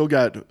 Well, we still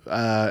got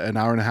an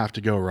hour and a half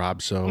to go,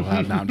 Rob. So no,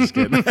 I'm just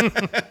kidding.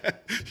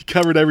 You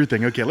covered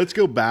everything. Okay, let's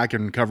go back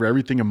and cover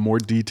everything in more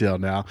detail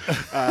now.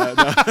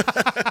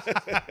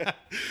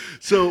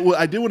 So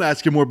I did want to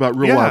ask you more about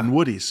Real Wild and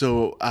Woody.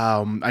 So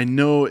I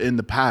know in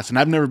the past, and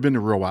I've never been to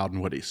Real Wild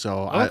and Woody,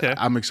 so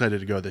I'm excited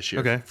to go this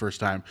year,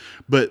 first time.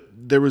 But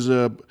there was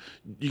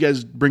you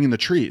guys bringing the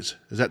trees.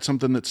 Is that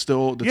something that's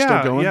still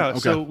going? Yeah. Okay.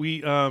 So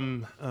we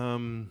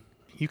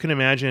you can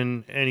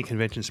imagine any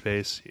convention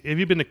space. Have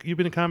you been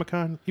to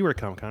Comic-Con? You were at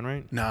Comic-Con,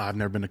 right? No, I've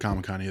never been to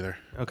Comic-Con either.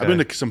 Okay. I've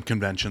been to some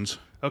conventions.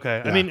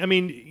 Okay. Yeah. I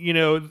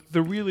mean,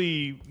 the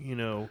really,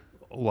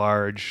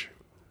 large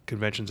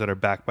conventions that are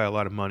backed by a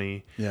lot of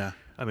money. Yeah.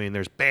 I mean,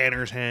 there's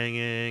banners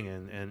hanging,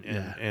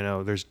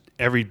 and there's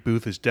every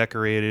booth is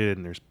decorated,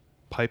 and there's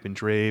pipe and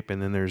drape,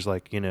 and then there's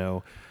like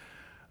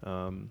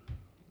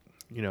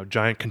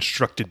giant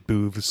constructed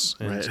booths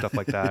and stuff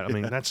like that. I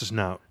mean, that's just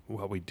not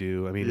what we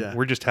do. I mean,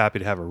 we're just happy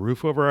to have a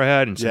roof over our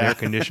head and some air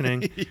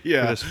conditioning for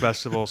this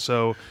festival.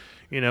 So,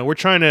 we're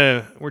trying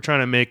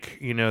to make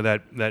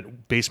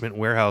that basement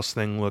warehouse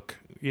thing look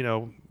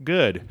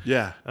good.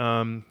 Yeah.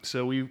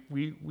 So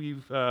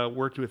we've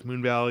worked with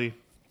Moon Valley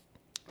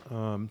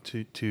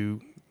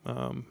to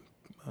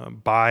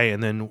buy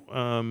and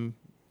then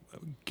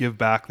give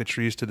back the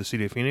trees to the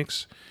city of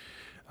Phoenix.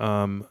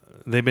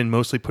 They've been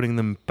mostly putting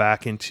them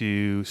back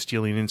into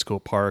Steele Union School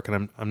Park,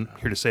 and I'm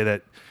here to say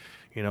that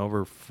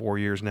over 4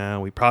 years now,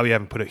 we probably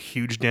haven't put a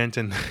huge dent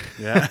in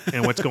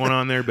in what's going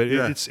on there, but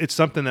it's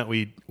something that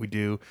we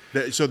do.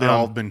 So they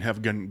all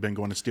have been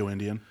going to Steele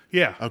Indian.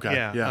 Yeah. Okay.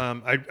 Yeah.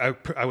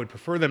 I would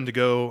prefer them to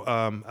go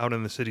out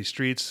on the city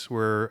streets,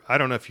 where I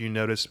don't know if you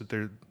noticed, but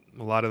there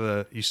a lot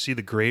of you see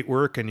the grate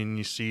work, and then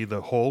you see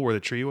the hole where the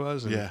tree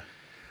was. And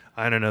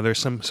I don't know. There's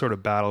some sort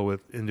of battle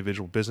with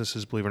individual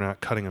businesses, believe it or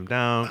not, cutting them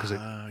down because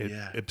it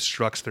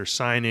obstructs their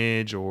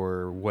signage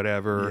or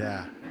whatever.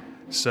 Yeah.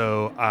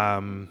 So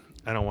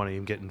I don't want to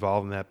even get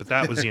involved in that. But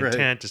that was the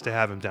intent, is to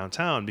have them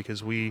downtown,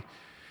 because we,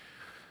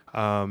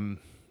 the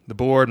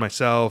board,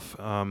 myself,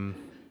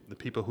 the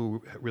people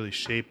who really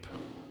shape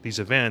these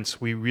events,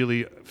 we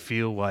really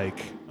feel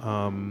like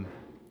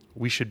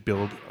we should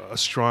build a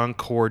strong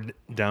core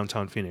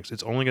downtown Phoenix.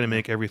 It's only going to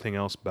make everything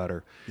else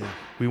better. Yeah.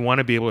 We want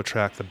to be able to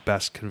attract the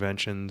best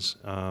conventions.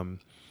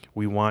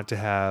 We want to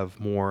have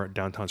more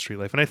downtown street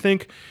life. And I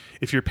think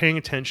if you're paying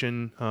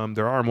attention,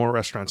 there are more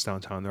restaurants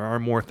downtown. There are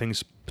more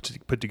things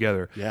put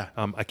together. Yeah.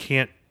 I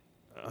can't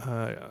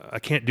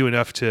do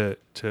enough to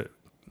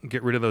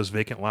get rid of those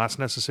vacant lots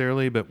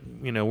necessarily, but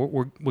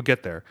we'll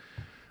get there.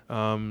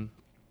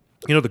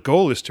 The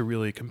goal is to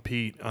really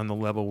compete on the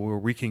level where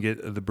we can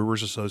get the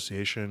Brewers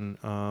Association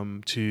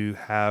to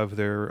have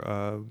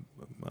their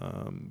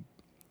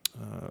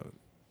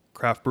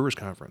Craft Brewers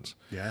Conference,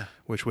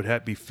 which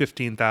would be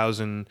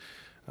 15,000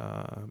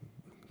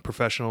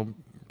 professional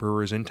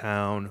brewers in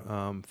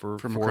town for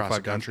From 4 or across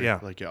 5 the country, Yeah.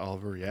 like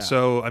Oliver. Yeah.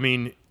 So I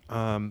mean,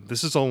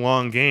 this is a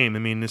long game. I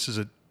mean, this is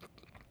a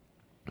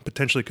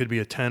potentially could be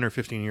a 10 or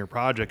 15 year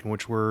project in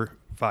which we're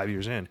 5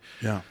 years in.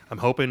 Yeah. I'm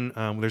hoping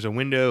there's a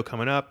window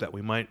coming up that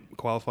we might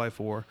qualify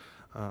for.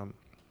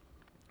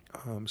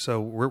 So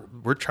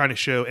we're trying to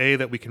show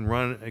that we can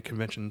run a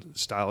convention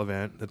style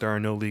event, that there are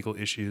no legal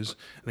issues.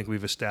 I think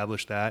we've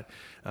established that.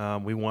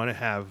 We want to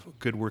have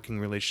good working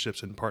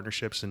relationships and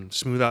partnerships and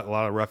smooth out a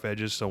lot of rough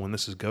edges. So when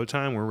this is go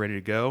time, we're ready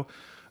to go.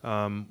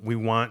 We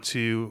want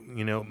to,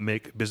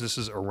 make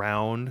businesses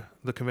around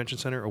the convention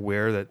center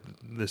aware that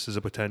this is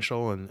a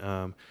potential,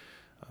 and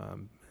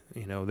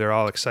they're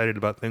all excited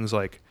about things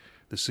like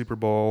the Super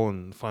Bowl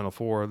and the Final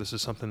Four. This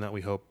is something that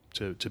we hope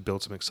to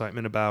build some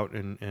excitement about,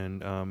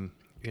 and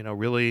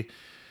really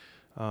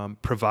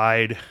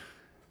provide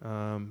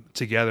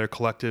together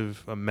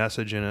collective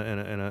message and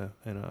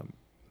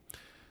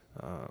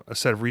a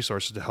set of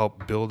resources to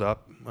help build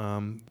up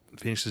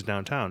Phoenix's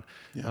downtown.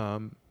 Yeah.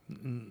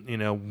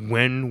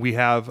 When we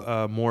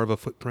have more of a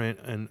footprint,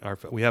 and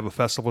we have a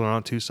festival down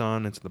in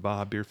Tucson. It's the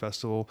Baja Beer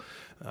Festival.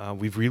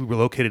 We've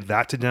relocated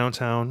that to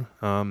downtown.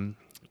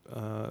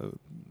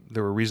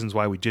 There were reasons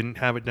why we didn't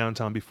have it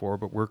downtown before,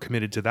 but we're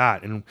committed to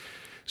that. And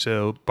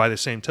so by the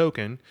same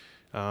token,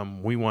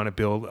 we want to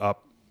build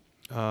up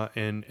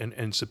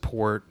and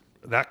support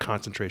that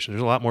concentration.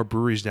 There's a lot more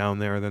breweries down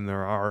there than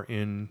there are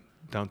in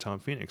downtown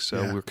Phoenix,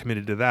 so we're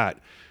committed to that.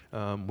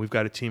 We've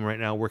got a team right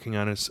now working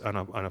on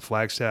a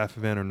Flagstaff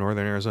event or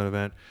Northern Arizona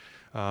event.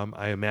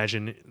 I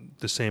imagine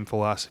the same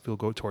philosophy will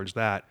go towards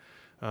that.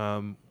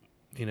 We're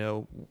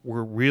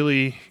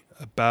really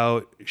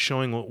about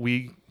showing what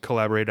we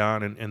collaborate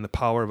on and the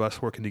power of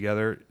us working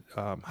together.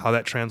 How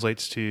that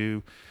translates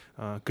to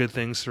good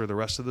things for the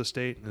rest of the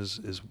state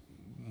is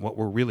what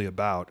we're really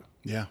about.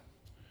 Yeah.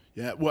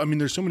 Yeah. Well, I mean,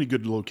 there's so many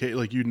good locations.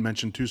 Like you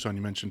mentioned Tucson,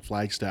 you mentioned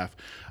Flagstaff.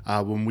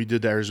 When we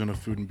did the Arizona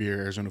Food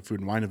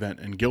and Wine event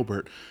in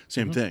Gilbert,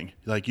 same thing.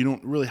 Like you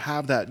don't really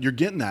have that. You're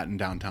getting that in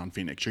downtown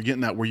Phoenix. You're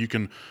getting that where you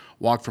can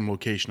walk from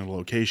location to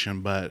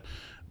location, but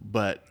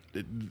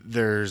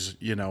there's,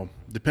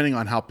 depending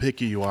on how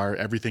picky you are,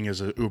 everything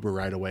is an Uber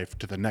right away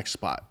to the next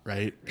spot,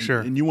 right?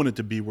 Sure. And you want it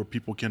to be where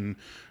people can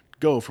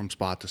go from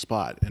spot to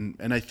spot.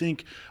 And I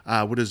think,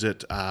 what is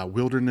it?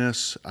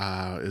 Wilderness,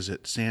 is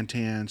it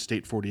Santan,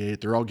 State 48?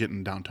 They're all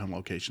getting downtown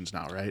locations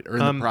now, right? Or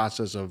in the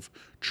process of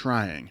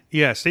trying.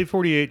 Yeah, State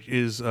 48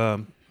 is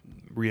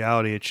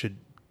reality. It should,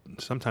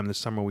 sometime this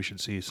summer, we should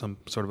see some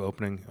sort of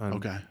opening on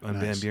Van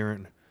Nice.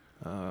 Buren,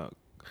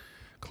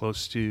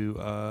 close to,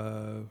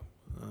 I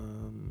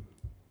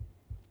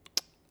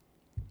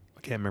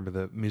can't remember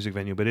the music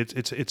venue, but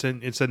it's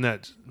in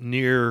that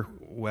near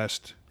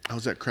west.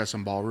 How's that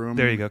Crescent Ballroom?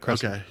 There you go,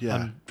 Crescent. Okay, yeah.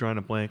 I'm drawing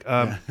a blank.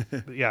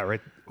 Yeah, right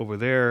over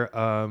there.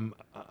 I'm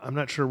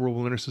not sure where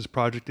Wilderness's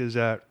project is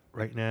at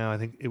right now. I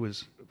think it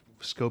was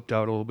scoped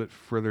out a little bit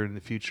further in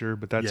the future,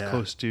 but that's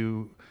close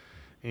to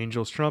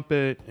Angel's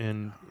Trumpet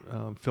and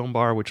Film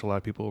Bar, which a lot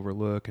of people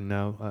overlook, and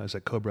now is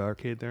that Cobra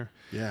Arcade there.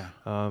 Yeah.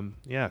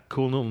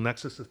 Cool little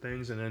nexus of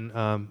things. And then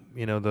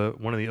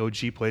one of the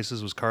OG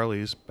places was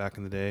Carly's back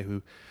in the day,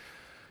 who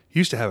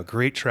used to have a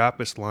great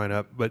Trappist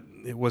lineup, but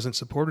it wasn't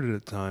supported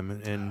at the time,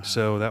 and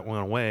so that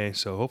went away.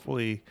 So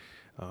hopefully,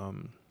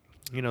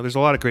 there's a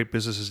lot of great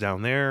businesses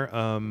down there.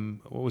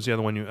 What was the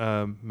other one you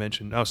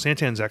mentioned? Oh,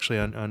 Santan's actually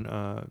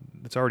on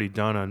it's already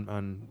done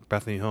on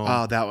Bethany Home.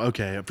 Oh,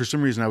 okay. For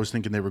some reason, I was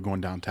thinking they were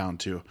going downtown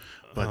too,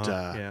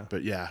 but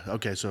But yeah,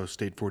 okay. So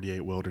State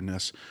 48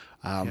 Wilderness.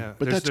 But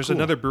there's that's cool.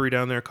 another brewery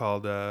down there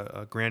called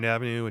Grand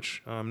Avenue,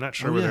 which I'm not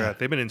sure where they're at.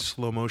 They've been in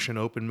slow motion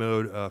open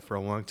mode for a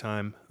long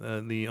time.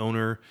 The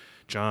owner,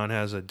 John,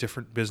 has a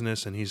different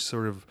business, and he's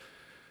sort of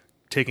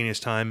taking his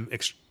time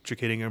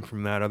extricating him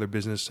from that other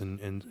business,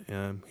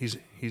 and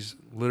he's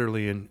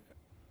literally in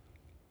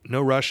no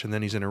rush, and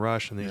then he's in a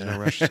rush, and then he's in no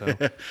rush. So.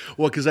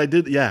 Well, because I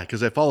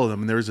followed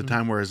them, and there was a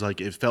time where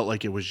it felt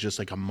like it was just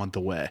like a month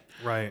away,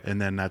 right?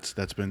 And then that's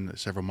been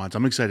several months.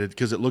 I'm excited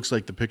because it looks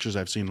like the pictures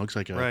I've seen looks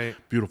like a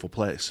beautiful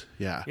place.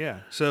 Yeah, yeah.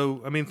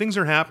 So I mean, things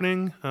are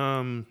happening.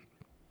 The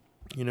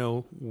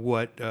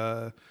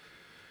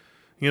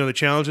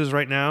challenges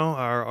right now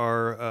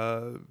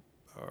are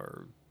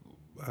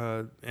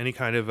any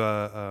kind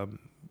of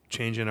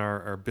change in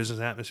our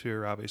business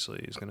atmosphere obviously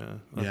is going to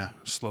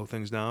slow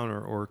things down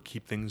or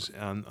keep things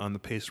on the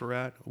pace we're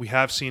at. We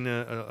have seen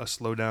a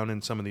slowdown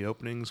in some of the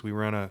openings. We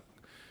were on a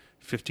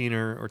 15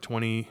 or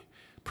 20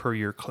 per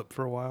year clip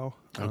for a while.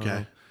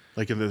 Okay.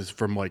 Like it was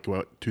from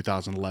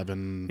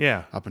 2011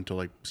 up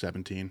until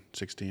 17,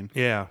 16.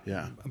 Yeah.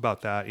 Yeah.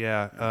 About that.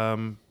 Yeah.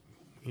 I'm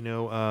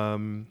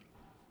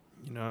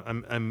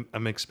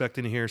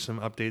expecting to hear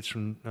some updates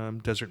from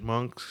Desert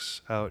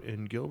Monks out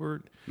in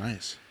Gilbert.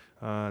 Nice.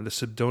 The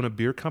Sedona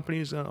Beer Company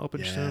is going to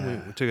open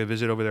soon. We took a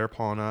visit over there,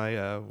 Paul and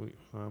I.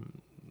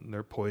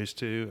 They're poised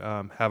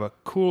to have a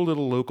cool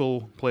little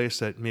local place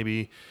that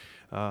maybe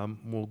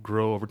will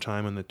grow over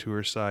time on the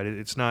tourist side.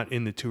 It's not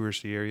in the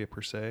touristy area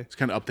per se. It's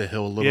kind of up the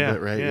hill a little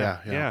bit, right?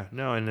 Yeah.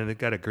 No, and then they've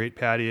got a great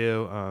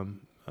patio.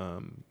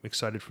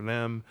 Excited for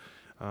them.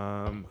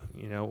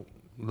 You know,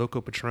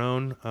 Loco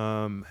Patron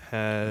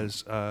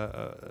has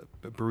a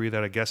brewery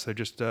that I guess they're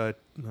just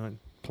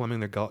plumbing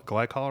their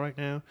glycol right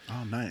now.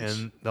 Oh, nice.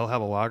 And they'll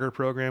have a lager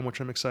program, which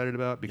I'm excited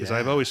about because Yeah.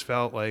 I've always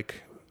felt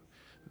like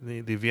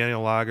the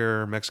Vienna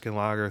lager, Mexican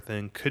lager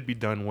thing could be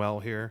done well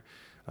here.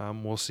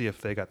 We'll see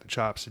if they got the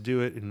chops to do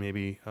it, and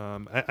maybe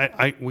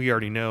we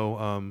already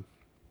know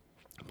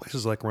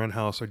places like Wren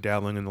House are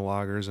dabbling in the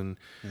lagers, and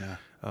Yeah.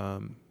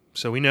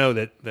 so we know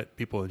that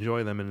people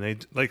enjoy them and they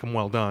like them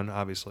well done,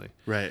 obviously.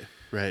 Right.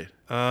 Right.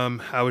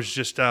 I was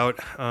just out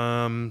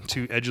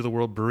to Edge of the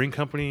World Brewing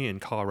Company in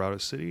Colorado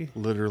City.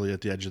 Literally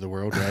at the edge of the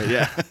world, right?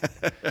 Yeah.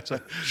 It's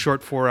a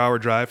short 4-hour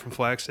drive from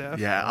Flagstaff.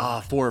 Yeah.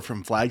 Oh, 4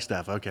 from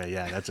Flagstaff. Okay.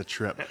 Yeah. That's a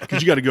trip.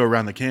 Because you got to go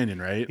around the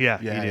canyon, right? Yeah,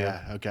 Yeah. you do.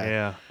 Yeah. Okay.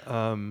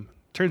 Yeah.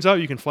 Turns out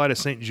you can fly to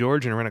St.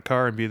 George and rent a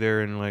car and be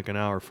there in like an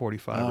hour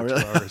 45 Oh, or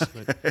really? 2 hours.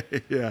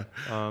 But,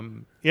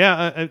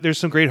 Yeah. there's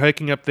some great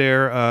hiking up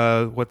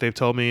there. What they've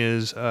told me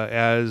is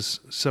as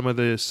some of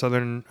the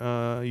southern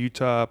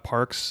Utah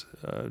parks,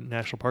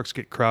 national parks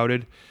get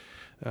crowded,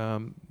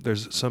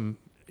 there's some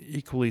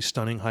equally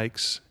stunning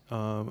hikes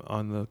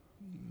on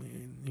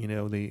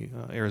the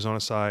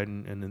Arizona side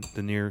and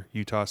the near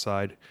Utah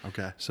side.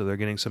 Okay. So they're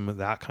getting some of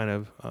that kind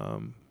of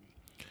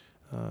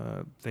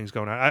things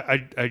going on.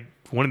 I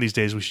one of these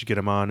days we should get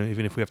them on,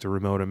 even if we have to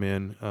remote them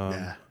in.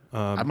 Yeah.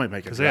 I might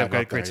make a because they have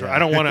drive up great there, stories.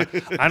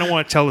 yeah. I don't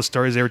want to tell the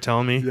stories they were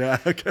telling me. Yeah.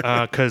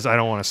 Okay. Because I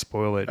don't want to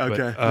spoil it.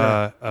 Okay,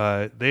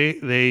 But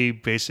they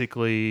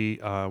basically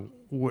the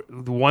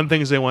one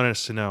things they want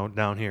us to know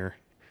down here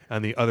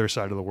on the other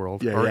side of the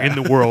world in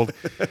the world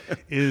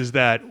is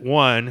that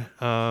one,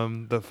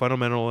 the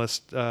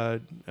fundamentalist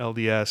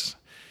LDS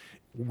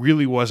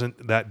really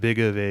wasn't that big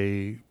of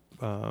a.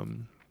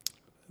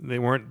 They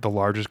weren't the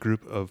largest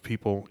group of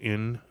people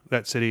in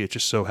that city. It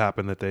just so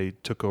happened that they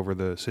took over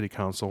the city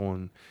council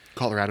and.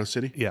 Colorado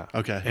City? Yeah.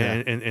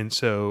 Okay. And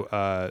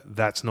so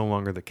that's no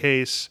longer the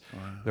case. Wow.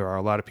 There are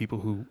a lot of people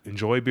who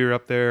enjoy beer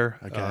up there.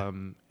 Okay.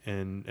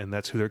 And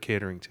that's who they're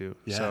catering to.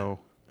 Yeah. So,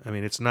 I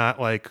mean, it's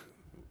not like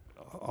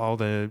all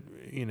the,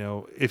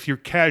 if you're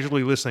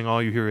casually listening,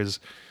 all you hear is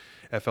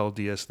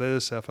FLDS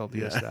this,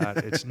 FLDS that.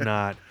 It's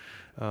not.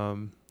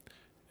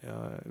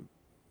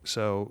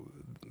 So,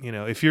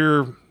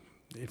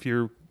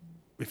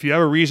 if you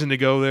have a reason to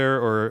go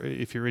there, or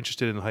if you're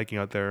interested in hiking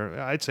out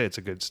there, I'd say it's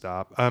a good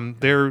stop.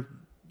 They're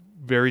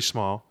very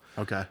small.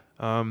 Okay.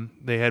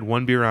 They had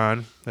one beer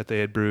on that they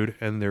had brewed,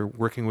 and they're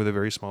working with a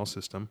very small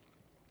system.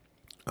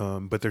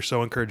 But they're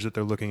so encouraged that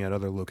they're looking at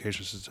other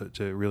locations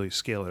to really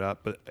scale it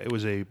up. But it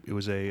was a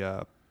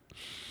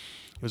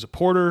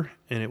porter,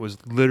 and it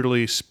was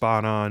literally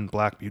spot on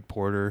Black Butte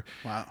porter.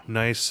 Wow.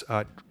 Nice,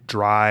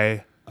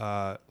 dry,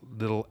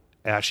 little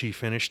ashy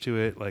finish to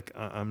it. Like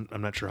I'm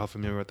not sure how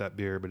familiar with that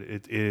beer, but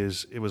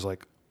it was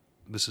like,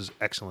 this is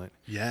excellent.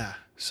 Yeah.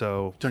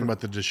 So Talking about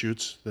the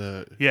Deschutes,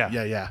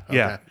 yeah.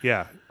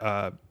 Okay.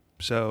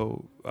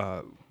 So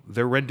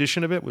their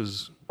rendition of it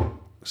was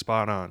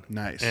spot on.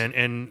 Nice.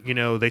 And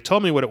they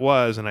told me what it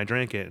was, and I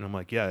drank it, and I'm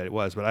like, yeah, it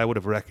was, but I would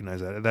have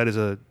recognized that. That is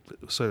a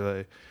sort of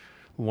a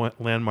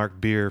landmark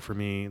beer for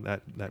me,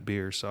 that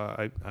beer. So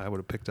I would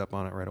have picked up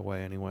on it right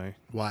away anyway.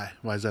 Why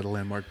is that a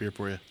landmark beer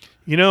for you?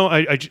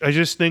 I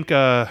just think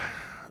I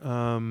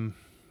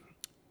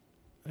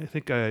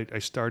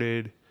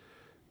started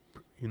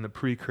in the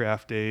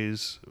pre-craft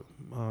days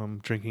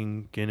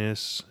drinking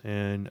Guinness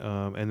and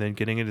then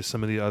getting into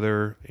some of the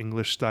other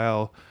English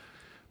style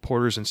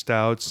porters and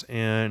stouts,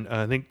 and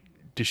I think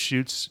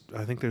Deschutes,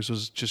 I think theirs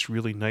was just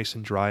really nice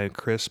and dry and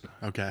crisp.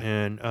 Okay.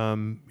 And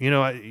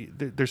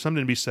there's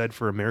something to be said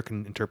for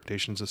American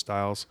interpretations of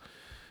styles.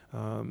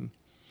 I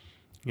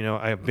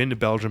have been to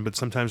Belgium, but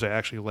sometimes I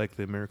actually like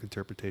the American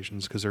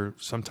interpretations because they're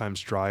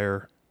sometimes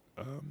drier.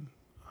 I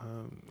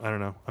don't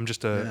know. I'm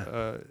just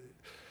a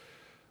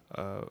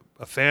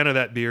fan of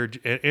that beer,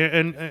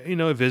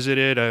 and I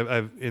visited.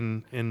 I've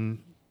in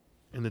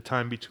the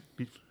time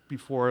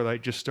before I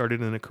just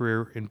started in a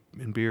career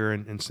in beer,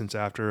 and since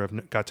after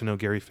I've got to know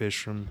Gary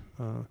Fish from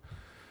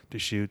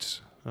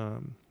Deschutes.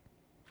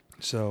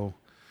 So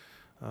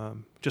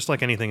just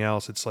like anything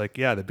else, it's like,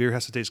 yeah, the beer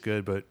has to taste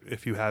good, but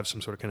if you have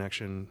some sort of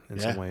connection in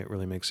some way, it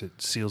really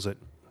seals it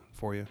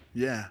for you.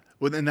 Yeah.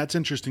 Well, and that's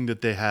interesting that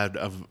they had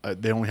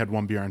they only had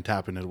one beer on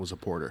tap and it was a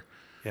porter.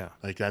 Yeah.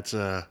 Like that's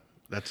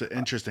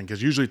interesting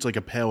because usually it's like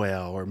a pale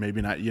ale or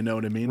maybe not. You know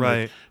what I mean?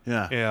 Right.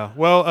 Like, Yeah.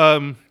 Well,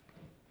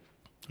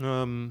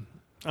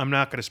 I'm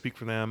not going to speak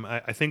for them.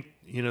 I think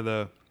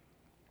the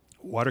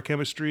water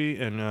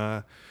chemistry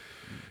and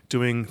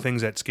doing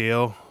things at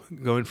scale,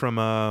 going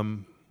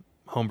from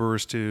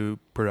homebrewers to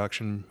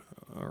production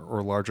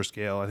or larger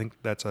scale, I think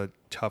that's a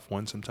tough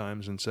one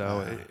sometimes. And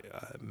so,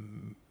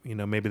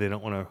 maybe they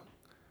don't want to.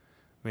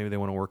 Maybe they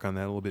want to work on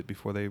that a little bit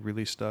before they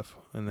release stuff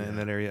in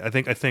that area. I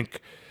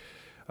think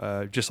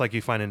just like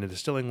you find in the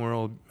distilling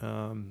world,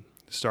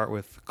 start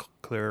with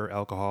clear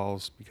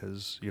alcohols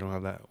because you don't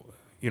have that.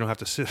 You don't have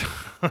to sit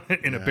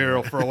in a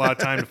barrel for a lot of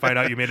time to find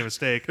out you made a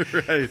mistake.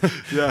 Right.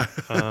 Yeah,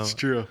 that's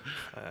true.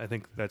 I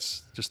think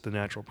that's just the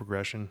natural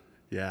progression.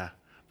 Yeah.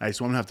 Nice.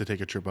 Well, I'm gonna have to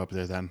take a trip up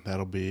there then.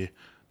 That'll be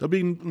a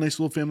nice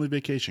little family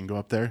vacation. Go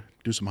up there,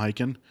 do some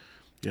hiking.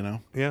 Yeah.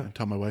 And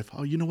tell my wife,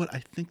 oh, you know what?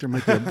 I think there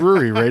might be a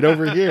brewery right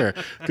over here.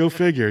 Go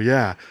figure.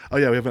 Yeah. Oh,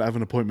 yeah. I have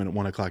an appointment at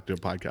 1:00 to do a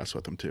podcast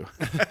with them too.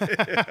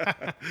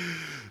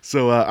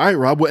 So, all right,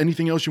 Rob. Well,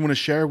 anything else you want to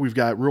share? We've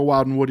got Real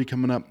Wild and Woody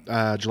coming up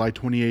July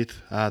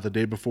 28th. The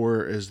day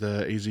before is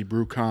the AZ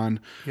BrewCon.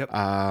 Yep.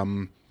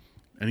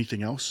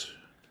 Anything else?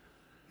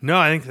 No,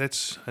 I think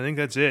that's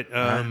it.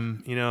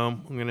 I'm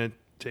gonna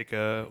take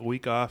a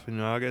week off in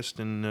August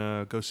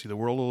and go see the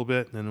world a little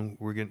bit. And then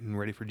we're getting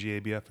ready for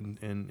GABF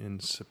in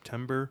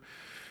September.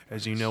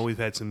 As you know, we've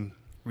had some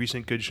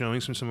recent good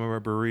showings from some of our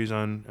breweries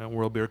on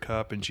World Beer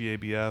Cup and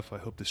GABF. I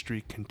hope the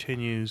streak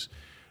continues.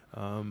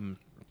 We've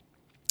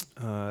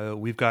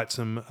got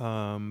some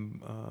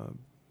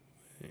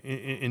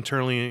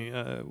internally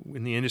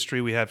in the industry.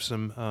 We have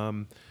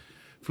some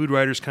food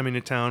writers coming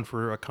to town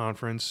for a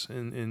conference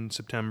in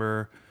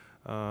September.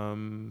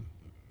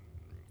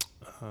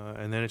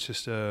 And then it's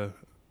just,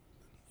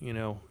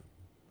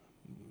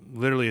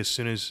 literally as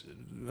soon as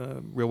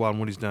Real Wild and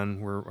Woody's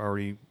done, we're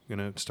already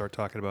going to start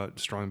talking about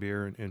strong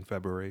beer in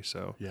February.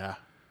 So yeah,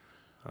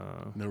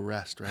 no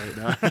rest, right?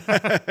 No.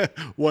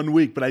 1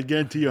 week, but I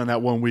guarantee you on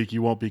that 1 week,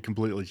 you won't be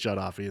completely shut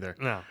off either.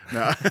 No,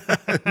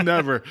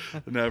 never.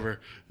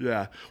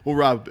 Yeah. Well,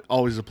 Rob,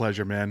 always a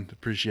pleasure, man.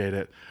 Appreciate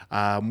it.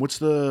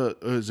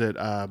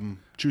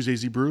 Choose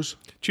AZ Brews?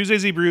 Choose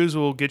AZ Brews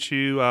will get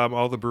you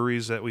all the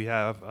breweries that we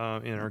have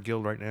in our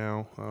guild right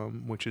now,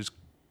 which is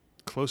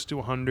close to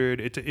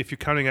 100. If you're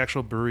counting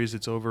actual breweries,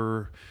 it's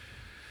over,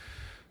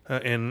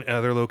 in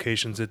other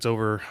locations, it's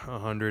over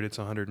 100. It's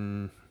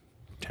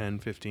 110,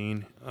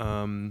 15.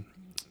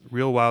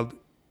 Real Wild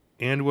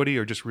and Woody,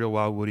 or just Real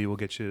Wild Woody, will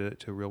get you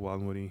to Real Wild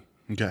and Woody.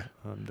 Okay.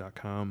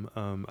 .com.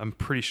 I'm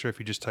pretty sure if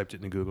you just typed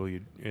it into Google,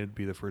 it'd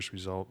be the first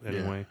result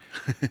anyway.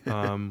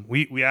 Yeah.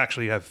 We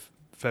actually have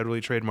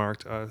federally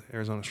trademarked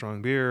Arizona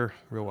Strong Beer,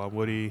 Real Wild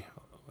Woody,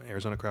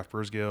 Arizona Craft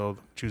Brewers Guild,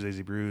 Choose AZ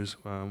Brews.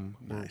 Nice.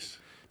 We're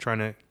trying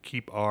to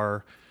keep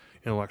our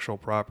intellectual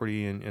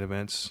property and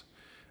events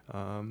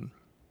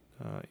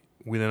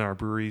within our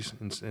breweries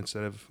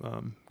instead of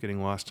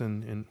getting lost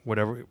in what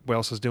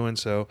else is doing.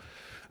 So,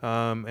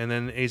 and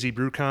then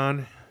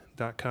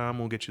azbrewcon.com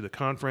will get you the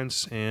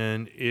conference.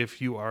 And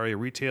if you are a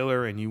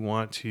retailer and you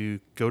want to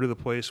go to the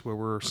place where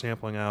we're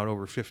sampling out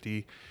over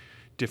 50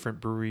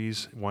 different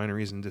breweries,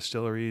 wineries, and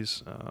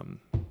distilleries,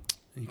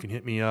 you can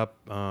hit me up,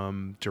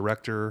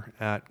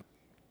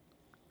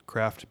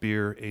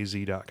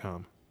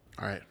 director@craftbeeraz.com.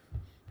 All right.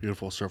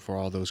 Beautiful. So for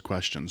all those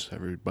questions,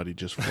 everybody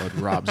just flood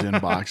Rob's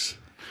inbox.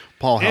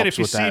 Paul helps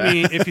with that.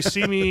 And if you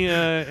see me,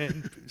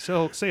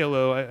 say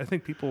hello. I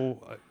think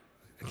people,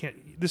 I can't.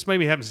 This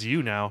maybe happens to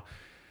you now.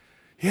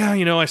 Yeah,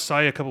 I saw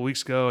you a couple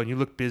weeks ago, and you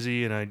look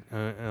busy, and I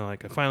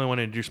finally want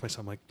to introduce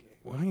myself. I'm like,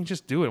 why don't you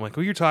just do it? I'm like,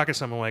 well, you're talking to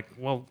someone. I'm like,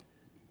 well,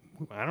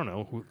 I don't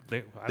know.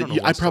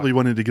 I probably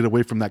wanted to get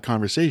away from that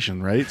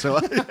conversation, right? So,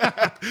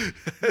 I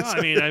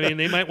mean,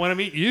 they might want to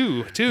meet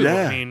you too.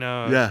 Yeah. I mean,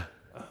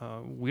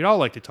 we'd all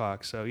like to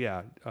talk. So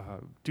yeah,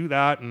 do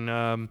that.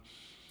 And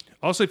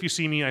also, if you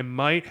see me, I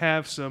might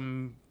have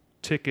some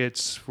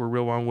tickets for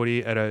Real Wild and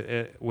Woody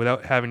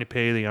without having to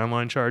pay the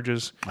online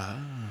charges.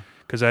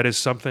 Because that is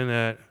something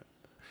that,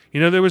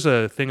 there was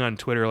a thing on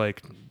Twitter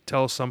like,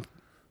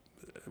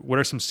 what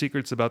are some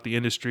secrets about the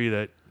industry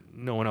that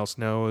no one else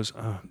knows?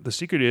 The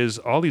secret is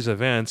all these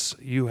events,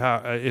 you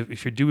have,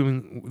 if you're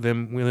doing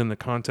them within the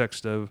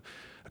context of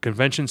a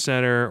convention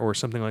center or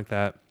something like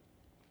that,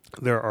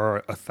 there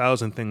are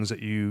 1,000 things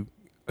that you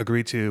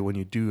agree to when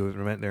you do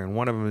an event there. And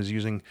one of them is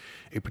using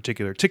a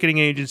particular ticketing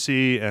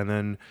agency, and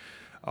then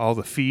all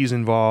the fees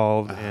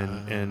involved.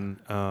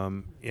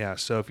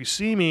 So if you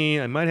see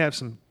me, I might have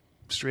some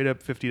straight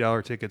up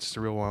 $50 tickets to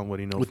Real Wild and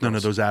Woody. With none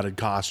of those added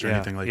costs or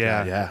anything like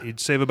that. Yeah. You'd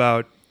save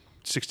about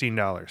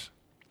 $16.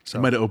 So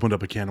you might have opened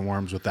up a can of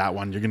worms with that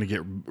one. You're going to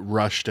get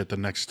rushed at the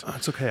next.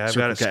 It's okay. I've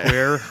got a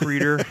Square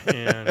reader,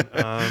 and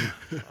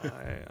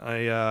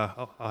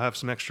I'll have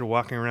some extra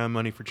walking around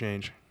money for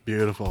change.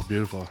 Beautiful.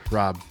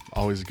 Rob,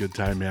 always a good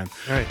time, man.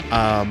 All right.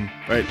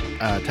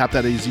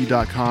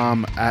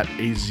 Tapthataz.com,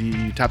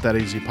 Tap That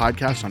AZ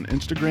podcast on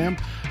Instagram.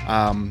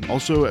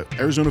 Also,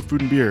 Arizona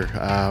Food and Beer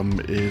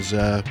is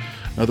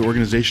another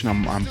organization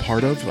I'm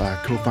part of,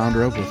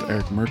 co-founder of with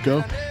Eric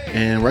Mirko.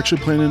 And we're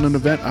actually planning an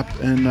event up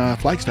in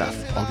Flagstaff,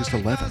 August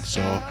 11th.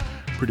 So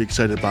pretty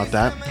excited about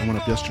that. I went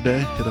up yesterday,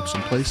 hit up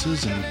some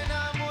places, and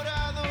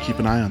keep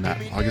an eye on that.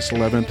 August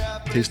 11th,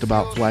 Taste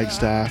About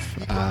Flagstaff,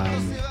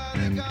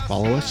 and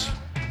follow us.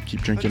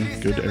 Keep drinking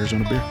good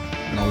Arizona beer.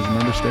 And always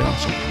remember, stay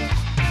awesome.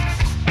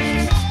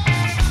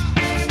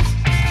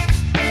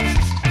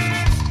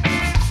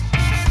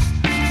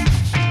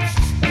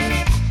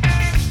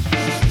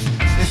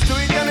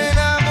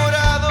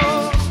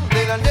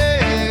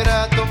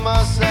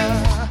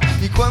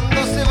 Y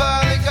cuando se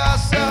va de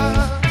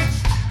casa